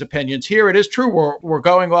form these opinions. Here it is true. We're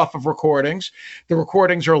going off of recordings. The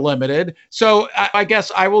recordings are limited. So I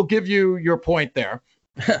guess I will give you your point there.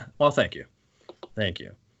 Well, thank you. Thank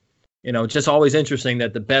you. It's just always interesting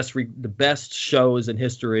that the best shows in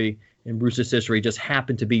history, in Bruce's history, just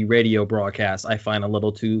happen to be radio broadcasts. I find a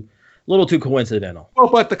little too coincidental. Well,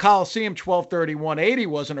 but the Coliseum 12/31/80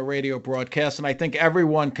 wasn't a radio broadcast, and I think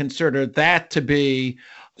everyone considered that to be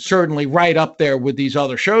certainly right up there with these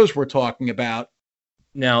other shows we're talking about.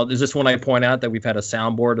 Now, is this when I point out that we had a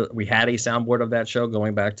soundboard of that show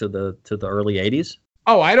going back to the early 80s?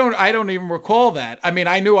 Oh, I don't even recall that.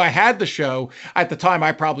 I knew I had the show at the time.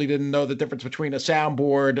 I probably didn't know the difference between a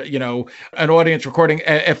soundboard, an audience recording.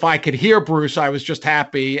 If I could hear Bruce, I was just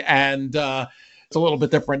happy. And it's a little bit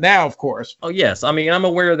different now, of course. Oh, yes. I'm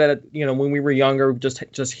aware that, when we were younger,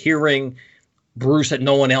 just hearing Bruce that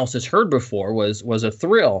no one else has heard before was a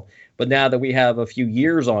thrill. But now that we have a few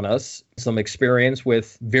years on us, some experience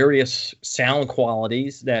with various sound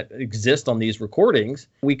qualities that exist on these recordings,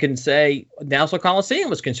 we can say Nassau Coliseum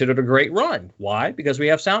was considered a great run. Why? Because we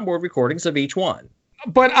have soundboard recordings of each one.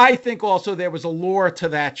 But I think also there was a lore to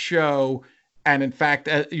that show. And in fact,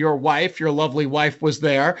 your lovely wife was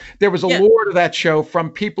there. There was a lore to that show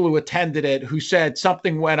from people who attended it who said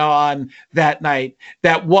something went on that night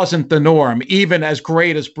that wasn't the norm. Even as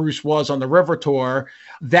great as Bruce was on the River Tour,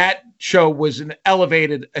 that show was an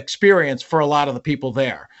elevated experience for a lot of the people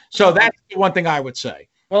there. So that's the one thing I would say.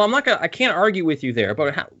 Well, I can't argue with you there,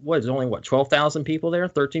 but only 12,000 people there,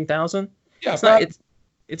 13,000? Yeah,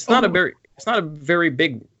 it's not a very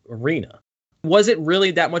big arena. Was it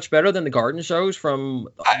really that much better than the Garden shows from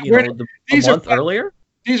a month earlier?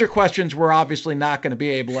 These are questions we're obviously not going to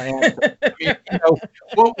be able to answer.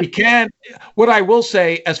 What I will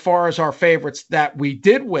say, as far as our favorites that we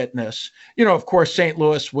did witness, of course, St.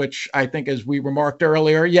 Louis, which I think, as we remarked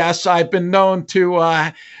earlier, yes, I've been known to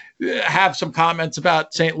have some comments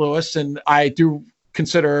about St. Louis, and I do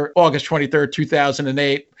consider August 23rd,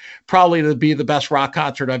 2008, probably to be the best rock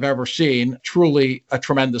concert I've ever seen. Truly a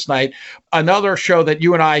tremendous night. Another show that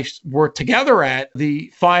you and I were together at, the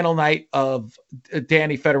final night of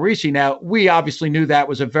Danny Federici. Now, we obviously knew that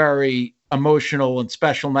was a very emotional and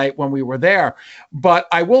special night when we were there. But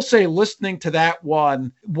I will say, listening to that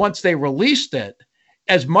one, once they released it,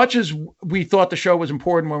 as much as we thought the show was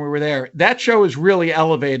important when we were there, that show is really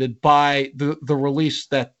elevated by the release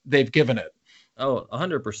that they've given it. Oh,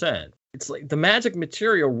 100%. It's like the Magic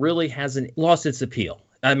material really hasn't lost its appeal.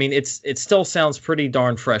 I mean, it still sounds pretty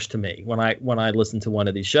darn fresh to me when I listen to one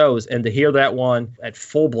of these shows, and to hear that one at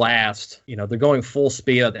full blast, they're going full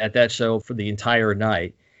speed at that show for the entire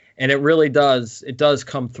night. And it really does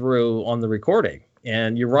come through on the recording.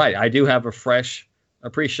 And you're right. I do have a fresh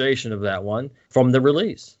appreciation of that one from the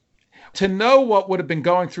release. To know what would have been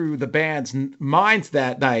going through the band's minds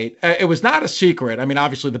that night, it was not a secret. I mean,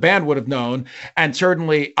 obviously the band would have known. And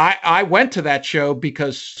certainly I went to that show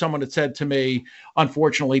because someone had said to me,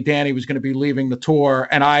 unfortunately, Danny was going to be leaving the tour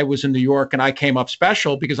and I was in New York and I came up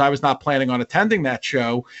special because I was not planning on attending that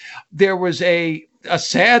show. There was a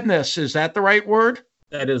sadness. Is that the right word?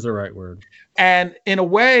 That is the right word. And in a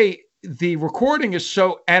way, the recording is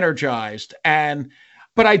so energized,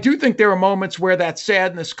 but I do think there are moments where that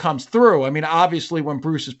sadness comes through. I mean, obviously, when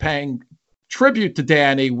Bruce is paying tribute to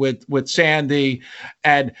Danny with Sandy,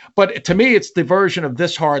 but to me, it's the version of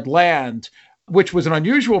This Hard Land, which was an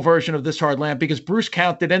unusual version of This Hard Land because Bruce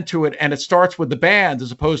counted into it, and it starts with the band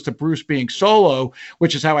as opposed to Bruce being solo,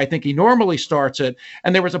 which is how I think he normally starts it.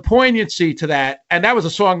 And there was a poignancy to that, and that was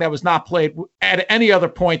a song that was not played at any other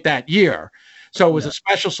point that year. So it was a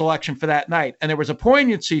special selection for that night, and there was a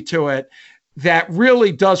poignancy to it that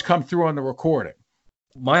really does come through on the recording.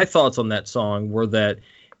 My thoughts on that song were that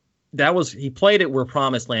he played it where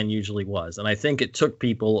Promised Land usually was. And I think it took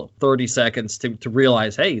people 30 seconds to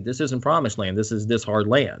realize, hey, this isn't Promised Land. This is This Hard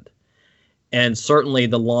Land. And certainly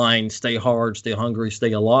the line, stay hard, stay hungry,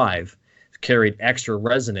 stay alive, carried extra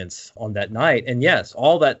resonance on that night. And yes,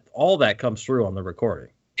 all that comes through on the recording.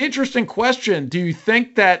 Interesting question. Do you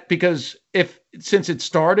think that since it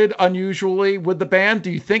started unusually with the band, do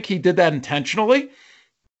you think he did that intentionally?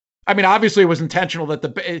 I mean, obviously it was intentional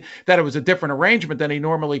that it was a different arrangement than he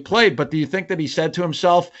normally played, but do you think that he said to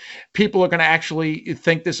himself, people are going to actually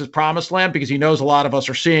think this is Promised Land, because he knows a lot of us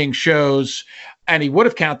are seeing shows and he would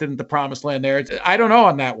have counted into Promised Land there? I don't know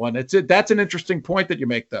on that one. That's an interesting point that you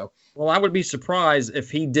make, though. Well, I would be surprised if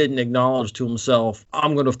he didn't acknowledge to himself,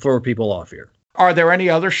 I'm going to throw people off here. Are there any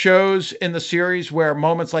other shows in the series where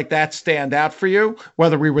moments like that stand out for you,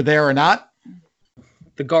 whether we were there or not?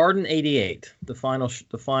 The Garden 88, the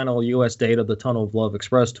final U.S. date of the Tunnel of Love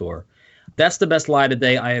Express tour. That's the best light of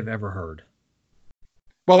day I have ever heard.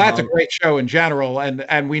 Well, that's a great show in general,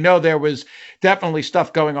 and we know there was definitely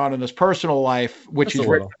stuff going on in his personal life, which he's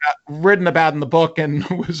written about in the book and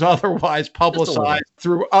was otherwise publicized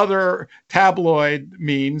through other tabloid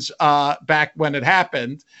means back when it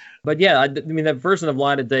happened. But yeah, I mean, that version of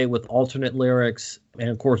Light of Day with alternate lyrics and,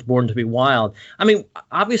 of course, Born to be Wild. I mean,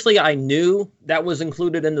 obviously, I knew that was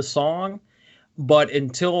included in the song, but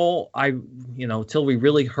until we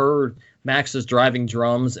really heard Max's driving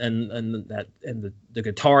drums and the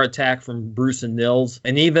guitar attack from Bruce and Nils,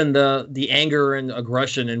 and even the anger and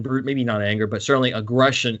aggression in Bruce, maybe not anger, but certainly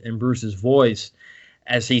aggression in Bruce's voice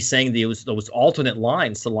as he sang those alternate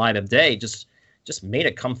lines to Light of Day, just made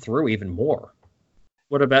it come through even more.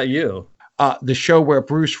 What about you? The show where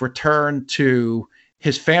Bruce returned to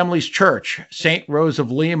his family's church, St. Rose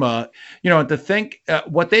of Lima, and to think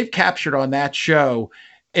what they've captured on that show,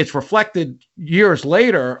 it's reflected years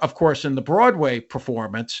later, of course, in the Broadway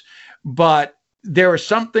performance, but there is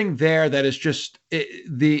something there that is just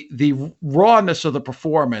the rawness of the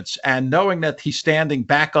performance, and knowing that he's standing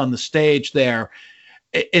back on the stage there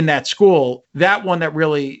in that school, that one that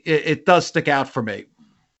really, it does stick out for me.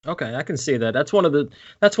 Okay, I can see that. That's one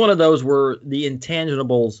of those where the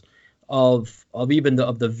intangibles of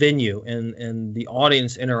the venue and the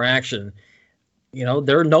audience interaction,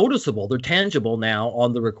 they're noticeable, they're tangible now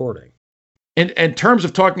on the recording. In terms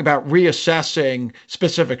of talking about reassessing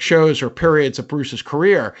specific shows or periods of Bruce's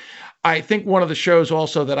career, I think one of the shows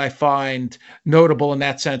also that I find notable in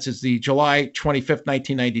that sense is the July 25th,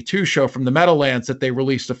 1992 show from the Meadowlands that they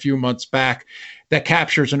released a few months back that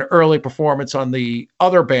captures an early performance on the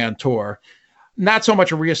other band tour. Not so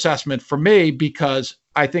much a reassessment for me, because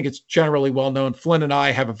I think it's generally well known. Flynn and I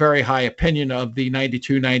have a very high opinion of the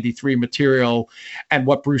 92-93 material and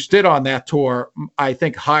what Bruce did on that tour, I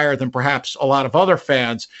think higher than perhaps a lot of other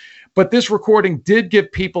fans. But this recording did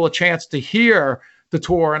give people a chance to hear the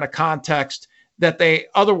tour in a context that they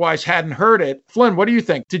otherwise hadn't heard it. Flynn, what do you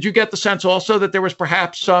think? Did you get the sense also that there was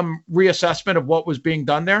perhaps some reassessment of what was being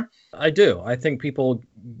done there? I do. I think people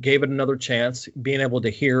gave it another chance, being able to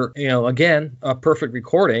hear, again, a perfect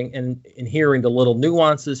recording and hearing the little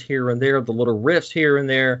nuances here and there, the little riffs here and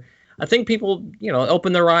there. I think people,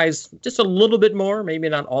 opened their eyes just a little bit more, maybe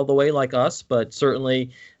not all the way like us, but certainly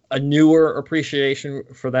a newer appreciation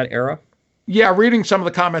for that era. Yeah, reading some of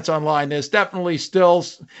the comments online, there's definitely still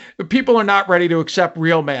people are not ready to accept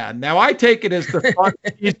Real Man. Now, I take it as the fun,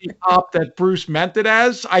 easy pop that Bruce meant it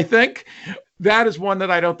as. I think that is one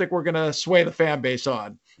that I don't think we're going to sway the fan base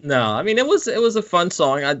on. No, I mean, it was a fun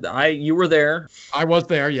song. You were there. I was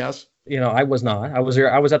there, yes. I was not. I was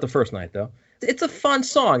there. I was at the first night though. It's a fun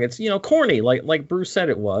song. It's corny, like Bruce said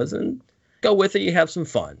it was, and go with it. You have some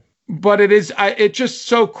fun. But it's just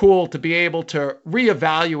so cool to be able to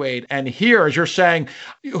reevaluate and hear, as you're saying,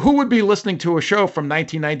 who would be listening to a show from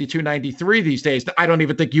 1992-93 these days? I don't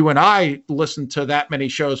even think you and I listened to that many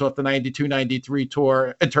shows off the 92-93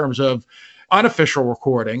 tour in terms of unofficial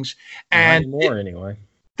recordings. And not anymore, anyway.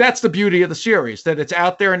 That's the beauty of the series, that it's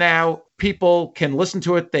out there now. People can listen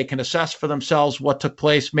to it. They can assess for themselves what took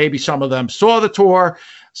place. Maybe some of them saw the tour.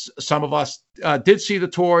 Some of us did see the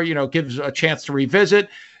tour, gives a chance to revisit.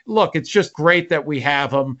 Look, it's just great that we have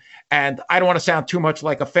them. And I don't want to sound too much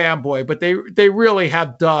like a fanboy, but they really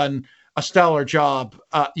have done a stellar job,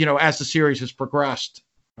 as the series has progressed.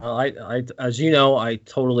 I as you know, I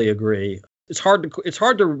totally agree. It's hard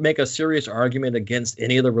to make a serious argument against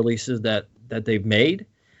any of the releases that they've made.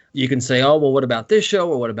 You can say, oh, well, what about this show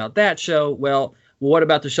or what about that show? Well, what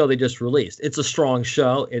about the show they just released? It's a strong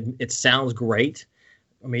show. It sounds great.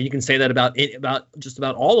 I mean, you can say that about just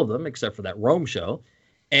about all of them except for that Rome show.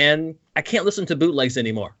 And I can't listen to bootlegs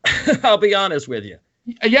anymore. I'll be honest with you.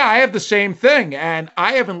 Yeah, I have the same thing. And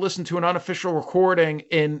I haven't listened to an unofficial recording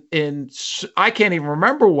in I can't even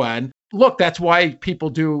remember when. Look, that's why people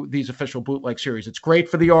do these official bootleg series. It's great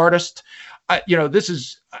for the artist. This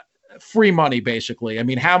is free money, basically. I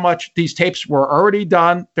mean, how much these tapes were already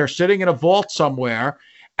done. They're sitting in a vault somewhere,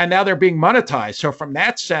 and now they're being monetized. So from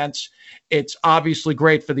that sense, it's obviously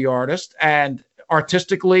great for the artist. And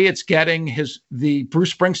artistically, it's getting the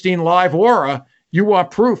Bruce Springsteen live aura. You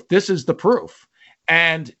want proof. This is the proof.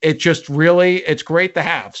 And it's great to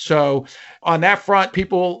have. So on that front,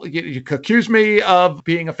 people you could accuse me of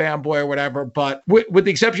being a fanboy or whatever, but with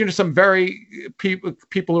the exception of some very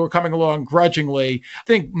people who are coming along grudgingly, I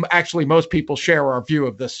think actually most people share our view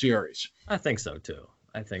of this series. I think so too.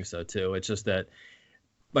 It's just that,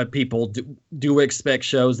 but people do expect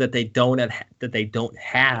shows that they don't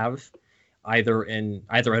have either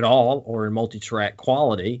at all or in multi-track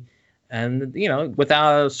quality. And,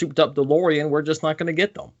 without a souped up DeLorean, we're just not going to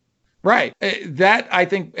get them. Right. That, I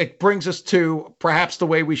think, it brings us to perhaps the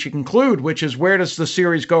way we should conclude, which is, where does the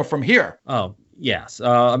series go from here? Oh, yes.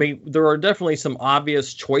 I mean, there are definitely some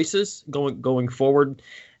obvious choices going forward.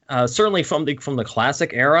 Certainly from the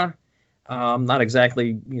classic era. Not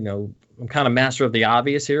exactly, I'm kind of master of the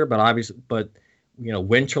obvious here, but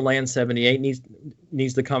Winterland 78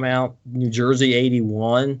 needs to come out. New Jersey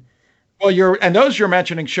 81. Well, you're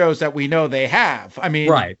mentioning shows that we know they have. I mean,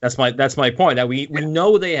 right. That's my point. That we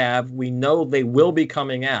know they have. We know they will be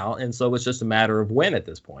coming out, and so it's just a matter of when at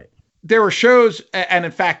this point. There were shows, and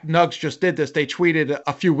in fact, Nugs just did this. They tweeted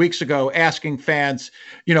a few weeks ago asking fans,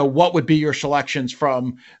 what would be your selections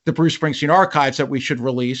from the Bruce Springsteen archives that we should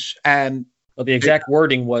release. And the exact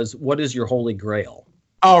wording was, "What is your holy grail?"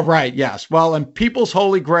 Oh, right. Yes. Well, and People's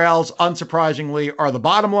Holy Grails, unsurprisingly, are The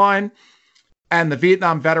Bottom Line and the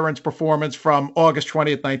Vietnam Veterans Performance from August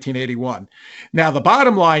 20th, 1981. Now, The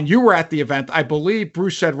Bottom Line, you were at the event. I believe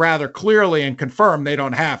Bruce said rather clearly and confirmed they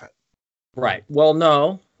don't have it. Right. Well,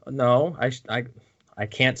 no, I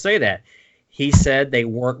can't say that. He said they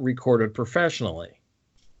weren't recorded professionally.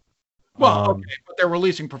 Well, okay, but they're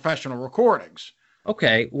releasing professional recordings.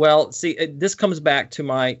 Okay. Well, see, this comes back to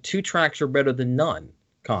my 2 tracks are better than none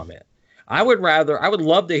comment. I would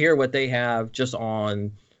love to hear what they have just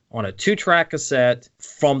on a 2-track cassette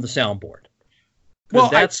from the soundboard. Well,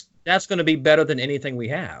 that's going to be better than anything we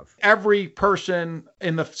have. Every person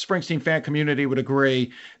in the Springsteen fan community would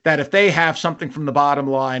agree that if they have something from The Bottom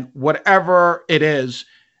Line, whatever it is,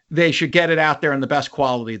 they should get it out there in the best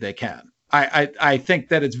quality they can. I think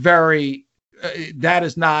that it's that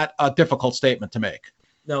is not a difficult statement to make.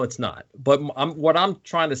 No, it's not. But what I'm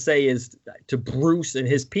trying to say is to Bruce and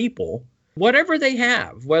his people, whatever they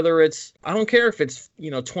have, whether it's, I don't care if it's,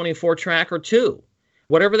 24 track or 2,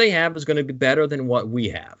 whatever they have is going to be better than what we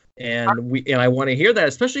have. And I want to hear that,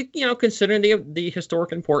 especially, considering the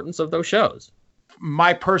historic importance of those shows.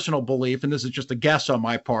 My personal belief, and this is just a guess on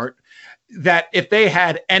my part, that if they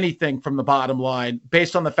had anything from The Bottom Line,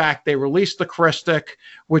 based on the fact they released the Christic,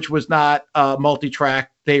 which was not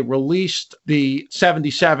multi-track, they released the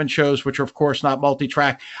 77 shows, which are of course not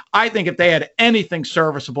multi-track. I think if they had anything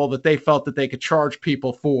serviceable that they felt that they could charge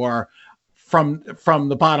people for from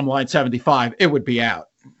The Bottom Line 75, it would be out.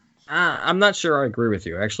 I'm not sure I agree with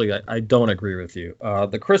you. Actually, I don't agree with you.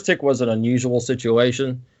 The Christic was an unusual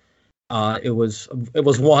situation. It was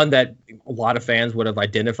one that a lot of fans would have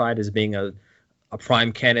identified as being a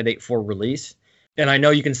prime candidate for release. And I know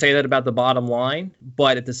you can say that about The Bottom Line,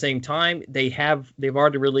 but at the same time, they've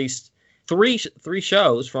already released three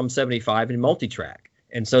shows from 75 in multi-track.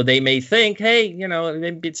 And so they may think, hey,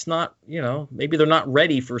 maybe it's not, maybe they're not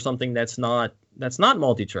ready for something that's not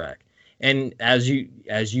multi-track. And as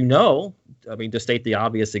you know, I mean, to state the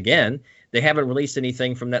obvious again, they haven't released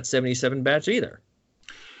anything from that 77 batch either.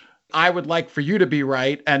 I would like for you to be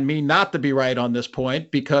right and me not to be right on this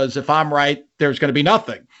point, because if I'm right, there's going to be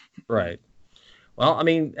nothing. Right. Well, I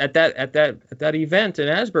mean, at that event in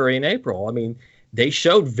Asbury in April, I mean, they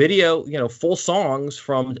showed video, full songs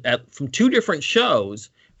from 2 different shows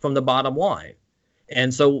from The Bottom Line,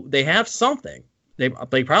 and so they have something. They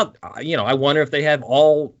probably, I wonder if they have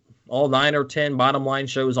all 9 or 10 Bottom Line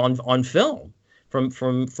shows on film from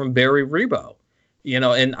Barry Rebo.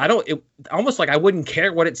 And almost like I wouldn't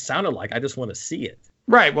care what it sounded like. I just want to see it.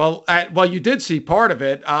 Right. Well, you did see part of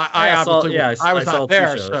it. I was not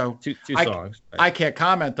there, so two songs. Right. I can't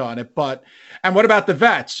comment on it. And what about the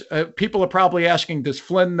Vets? People are probably asking, does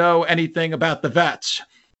Flynn know anything about the Vets?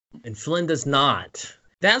 And Flynn does not.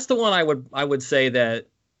 That's the one I would say that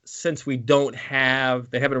since they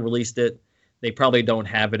haven't released it, they probably don't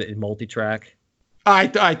have it in multi-track.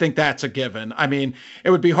 I think that's a given. I mean,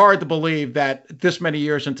 it would be hard to believe that this many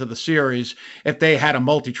years into the series, if they had a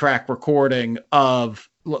multi-track recording of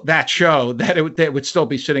that show, that it would still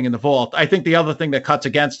be sitting in the vault. I think the other thing that cuts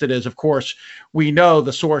against it is, of course, we know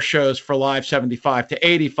the source shows for Live 75 to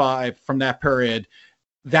 85 from that period.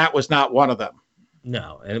 That was not one of them.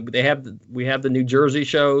 No, and we have the New Jersey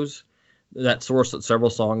shows that source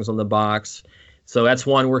several songs on the box. So that's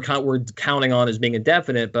one we're counting on as being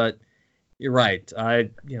indefinite, but you're right. I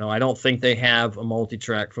don't think they have a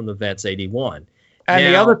multi-track from the Vets 81. And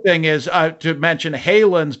the other thing is to mention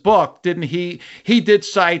Halen's book. Didn't he did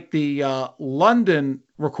cite the London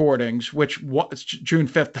recordings, which June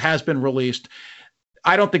 5th has been released.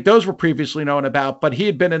 I don't think those were previously known about, but he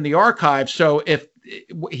had been in the archives. So if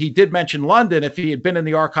he did mention London, if he had been in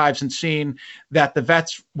the archives and seen that the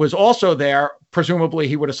Vets was also there, presumably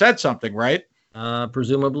he would have said something, right?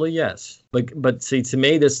 Presumably, yes. But see, to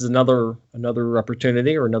me, this is another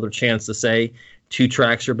opportunity or another chance to say 2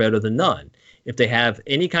 tracks are better than none. If they have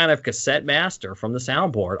any kind of cassette master from the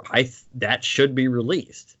soundboard, that should be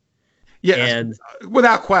released. Yes, and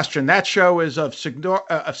without question, that show is of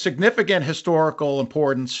significant historical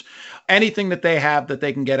importance. Anything that they have that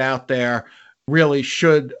they can get out there really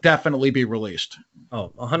should definitely be released.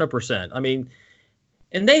 Oh, 100%. I mean,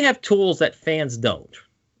 and they have tools that fans don't.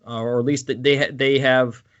 Or at least they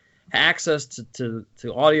have access to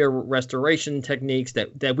audio restoration techniques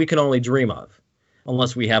that we can only dream of,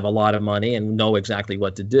 unless we have a lot of money and know exactly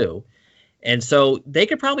what to do. And so they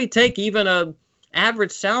could probably take even a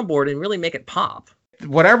average soundboard and really make it pop.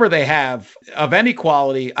 Whatever they have of any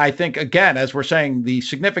quality, I think, again, as we're saying, the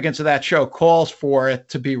significance of that show calls for it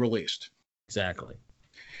to be released. Exactly.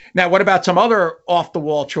 Now, what about some other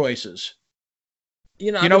off-the-wall choices?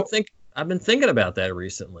 I don't think I've been thinking about that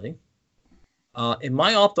recently. And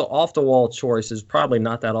my off the wall choice is probably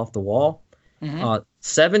not that off the wall.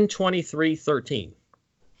 7/23/13.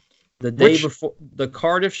 The day before the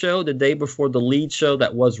Cardiff show, the day before the Leeds show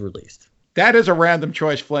that was released. That is a random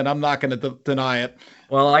choice, Flynn. I'm not going to deny it.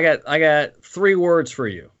 Well, I got 3 words for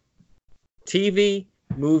you. TV,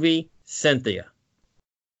 movie, Cynthia.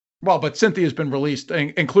 Well, but Cynthia's been released,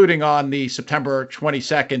 including on the September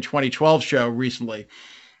 22nd, 2012 show recently.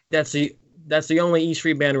 That's the only E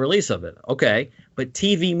Street Band release of it. Okay, but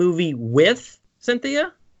TV movie with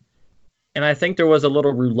Cynthia? And I think there was a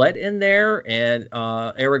little roulette in there, and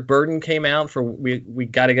Eric Burden came out for we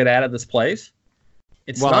got to get out of this place.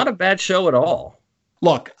 It's not a bad show at all.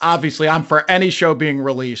 Look, obviously, I'm for any show being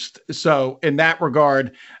released. So in that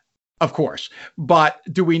regard, of course. But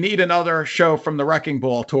do we need another show from the Wrecking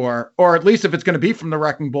Ball tour? Or at least if it's going to be from the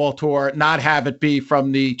Wrecking Ball tour, not have it be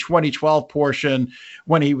from the 2012 portion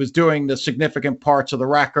when he was doing the significant parts of the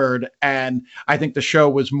record. And I think the show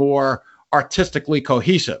was more artistically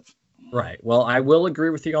cohesive. Right. Well, I will agree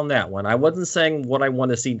with you on that one. I wasn't saying what I want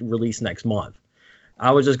to see released next month.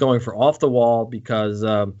 I was just going for off the wall because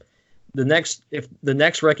the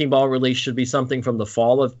next Wrecking Ball release should be something from the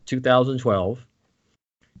fall of 2012.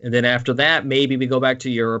 And then after that, maybe we go back to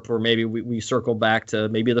Europe, or maybe we circle back to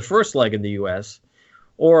maybe the first leg in the U.S.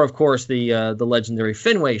 Or, of course, the legendary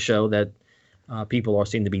Fenway show that people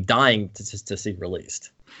seem to be dying to see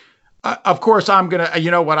released. Of course, I'm going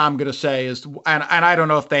to, what I'm going to say is, and I don't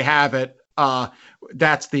know if they have it,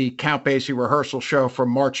 that's the Count Basie rehearsal show from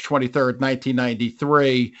March 23rd,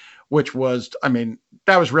 1993, which was,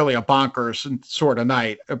 that was really a bonkers sort of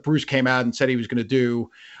night. Bruce came out and said he was going to do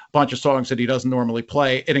a bunch of songs that he doesn't normally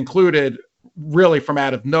play. It included, really from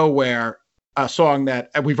out of nowhere, a song that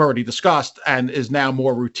we've already discussed and is now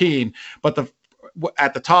more routine, but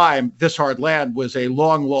at the time, This Hard Land was a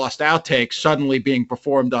long lost outtake suddenly being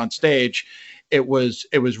performed on stage. It was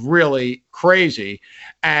really crazy.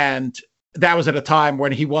 And that was at a time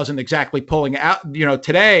when he wasn't exactly pulling out,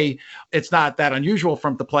 today it's not that unusual for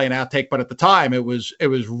him to play an outtake, but at the time it was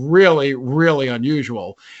really, really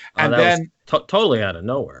unusual. And then totally out of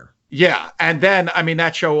nowhere. Yeah. And then,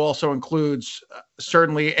 that show also includes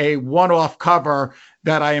certainly a one-off cover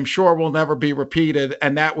that I am sure will never be repeated.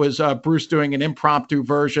 And that was Bruce doing an impromptu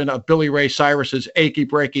version of Billy Ray Cyrus's Achy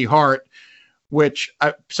Breaky Heart, which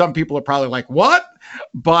some people are probably like, what?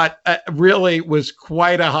 But really was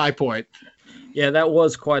quite a high point. Yeah, that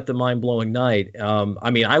was quite the mind-blowing night.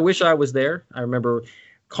 I wish I was there. I remember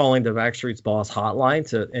calling the Backstreet's Boss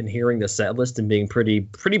hotline and hearing the set list and being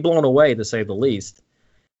pretty blown away, to say the least.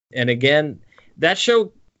 And again, that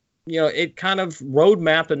show, it kind of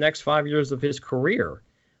roadmapped the next 5 years of his career.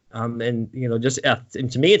 And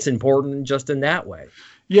to me, it's important just in that way.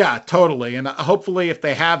 Yeah, totally. And hopefully if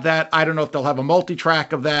they have that, I don't know if they'll have a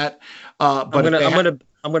multi-track of that. But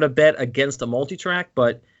I'm gonna bet against a multi-track,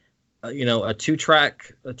 but a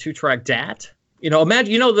two-track DAT.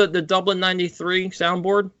 Imagine, the Dublin 93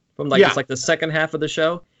 soundboard from it's like the second half of the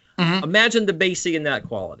show. Mm-hmm. Imagine the Basie in that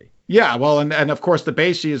quality. Yeah, well, and of course the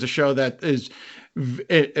Basie is a show that is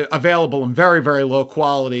available in very, very low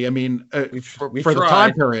quality. For the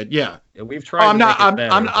time period, yeah. We've tried.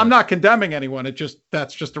 I'm not condemning anyone.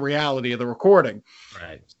 That's just the reality of the recording.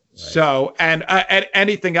 Right. So, and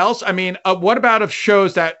anything else? What about of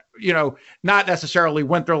shows that not necessarily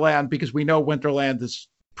Winterland, because we know Winterland is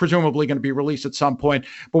presumably going to be released at some point.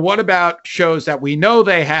 But what about shows that we know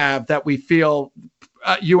they have that we feel,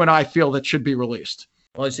 you and I feel that should be released?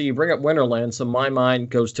 Well, I see you bring up Winterland, so my mind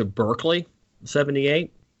goes to Berkeley,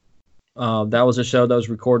 78. That was a show that was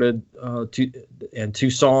recorded, and 2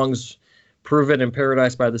 songs, Prove It and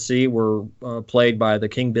Paradise by the Sea, were played by the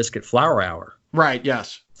King Biscuit Flower Hour. Right,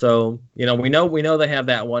 yes. So, we know they have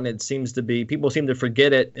that one. It seems to be, people seem to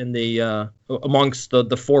forget it in the amongst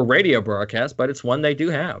the 4 radio broadcasts, but it's one they do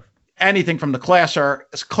have. Anything from the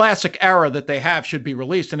classic era that they have should be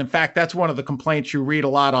released. And in fact, that's one of the complaints you read a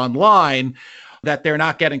lot online, that they're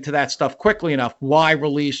not getting to that stuff quickly enough. Why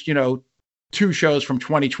release, 2 shows from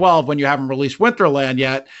 2012 when you haven't released Winterland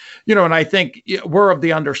yet? And I think we're of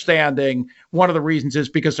the understanding one of the reasons is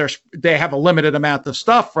because they have a limited amount of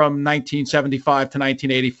stuff from 1975 to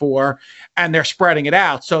 1984, and they're spreading it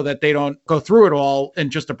out so that they don't go through it all in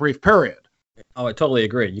just a brief period. Oh, I totally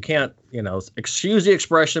agree. You can't, excuse the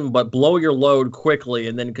expression, but blow your load quickly,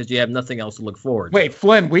 and then because you have nothing else to look forward to. Wait,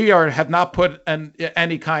 Flynn, we have not put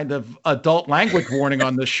any kind of adult language warning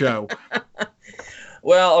on this show.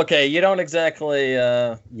 Well, okay, you don't exactly.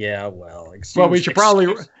 We should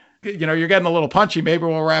probably. You're getting a little punchy. Maybe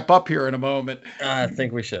we'll wrap up here in a moment. I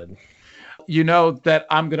think we should. You know that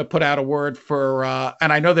I'm going to put out a word for,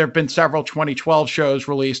 and I know there have been several 2012 shows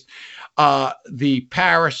released. The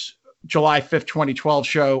Paris July 5th, 2012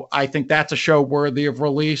 show, I think that's a show worthy of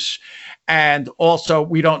release. And also,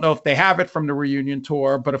 we don't know if they have it from the reunion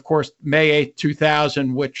tour, but of course, May 8th,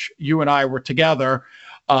 2000, which you and I were together,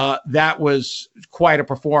 that was quite a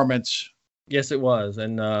performance. Yes, it was.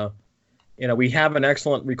 And, we have an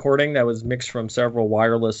excellent recording that was mixed from several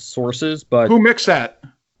wireless sources, but who mixed that?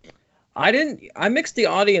 I mixed the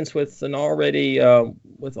audience with an already,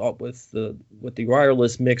 with the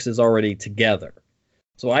wireless mixes already together.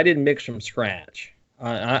 So I didn't mix from scratch.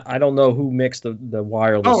 I don't know who mixed the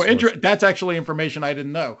wireless. Oh, that's actually information I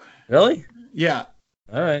didn't know. Really? Yeah.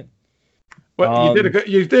 All right. But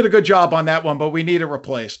you did a good job on that one, but we need it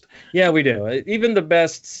replaced. Yeah, we do. Even the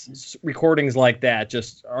best recordings like that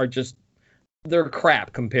they're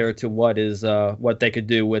crap compared to what they could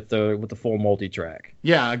do with the full multi-track.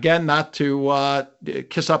 Yeah, again, not to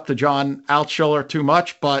kiss up to John Altschuler too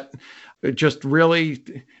much, but just really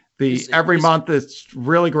every month it's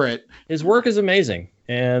really great. His work is amazing,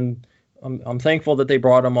 and I'm thankful that they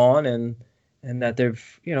brought him on, and that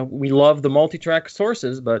they've we love the multi-track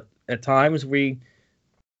sources, but at times we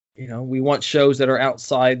want shows that are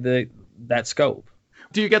outside that scope.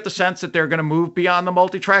 Do you get the sense that they're going to move beyond the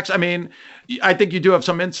multi-tracks? I mean, I think you do have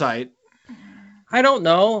some insight. I don't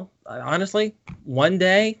know, honestly. One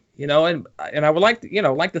day, and I would like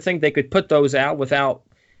to think they could put those out with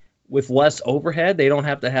less overhead. They don't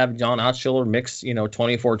have to have John Altschuler mix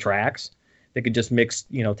 24 tracks. They could just mix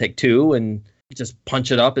take 2 and just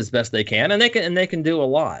punch it up as best they can, and they can do a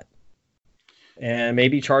lot. And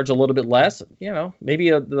maybe charge a little bit less. Maybe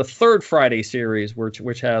the third Friday series,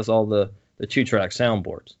 which has all the 2-track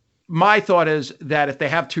soundboards. My thought is that if they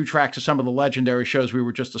have 2 tracks of some of the legendary shows we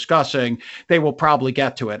were just discussing, they will probably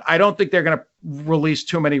get to it. I don't think they're going to release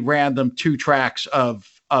too many random 2 tracks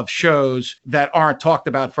of shows that aren't talked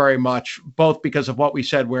about very much, both because of what we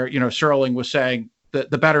said where, Serling was saying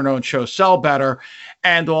the better known shows sell better.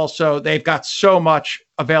 And also they've got so much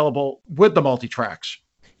available with the multi-tracks.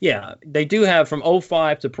 Yeah, they do have from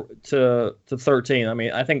 05 to 13. I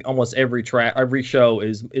mean, I think almost every show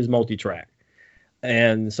is multi-track.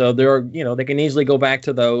 And so they can easily go back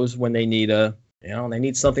to those when they need they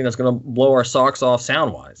need something that's going to blow our socks off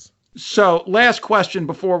sound-wise. So last question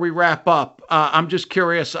before we wrap up. I'm just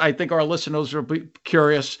curious. I think our listeners will be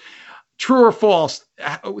curious. True or false?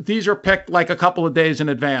 These are picked like a couple of days in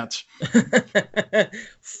advance.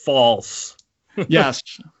 False. Yes.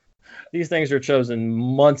 These things are chosen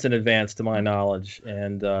months in advance, to my knowledge.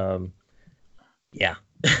 And yeah,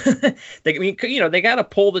 they got to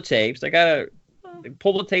pull the tapes. They got to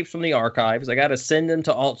pull the tapes from the archives. They got to send them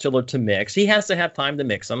to Altschuler to mix. He has to have time to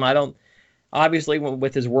mix them. Obviously,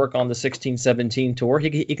 with his work on the 16-17 tour,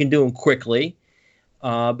 he can do them quickly.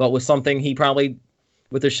 But with something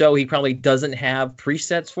with the show he probably doesn't have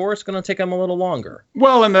presets for, it's going to take him a little longer.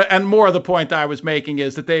 Well, and more of the point I was making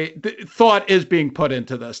is that the thought is being put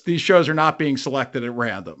into this. These shows are not being selected at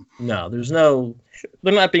random. No,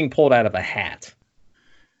 they're not being pulled out of a hat.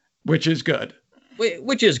 Which is good.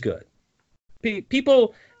 Which is good.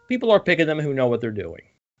 People are picking them who know what they're doing.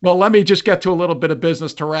 Well, let me just get to a little bit of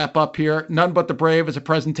business to wrap up here. None But the Brave is a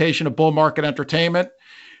presentation of Bull Market Entertainment.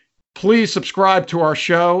 Please subscribe to our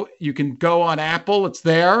show. You can go on Apple, it's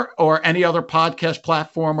there, or any other podcast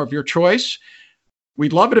platform of your choice.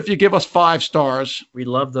 We'd love it if you give us 5 stars. We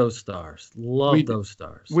love those stars. Those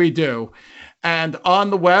stars. We do. And on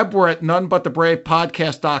the web, we're at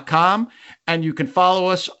nonebutthebravepodcast.com. And you can follow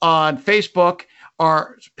us on Facebook.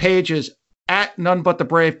 Our page is at None But the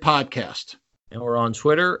Brave Podcast. And we're on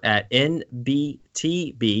Twitter at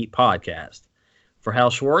NBTB Podcast. For Hal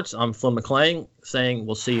Schwartz, I'm Flynn McClain saying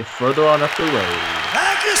we'll see you further on up the road.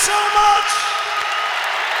 Thank you so much.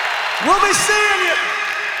 We'll be seeing you.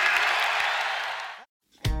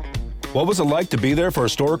 What was it like to be there for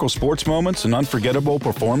historical sports moments and unforgettable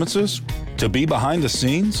performances? To be behind the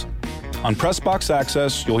scenes? On Pressbox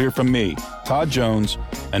Access, you'll hear from me, Todd Jones,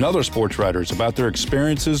 and other sports writers about their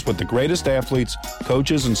experiences with the greatest athletes,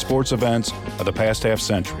 coaches, and sports events of the past half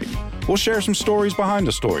century. We'll share some stories behind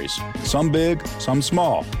the stories, some big, some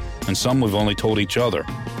small, and some we've only told each other.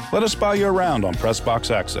 Let us buy you around on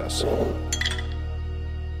Pressbox Access.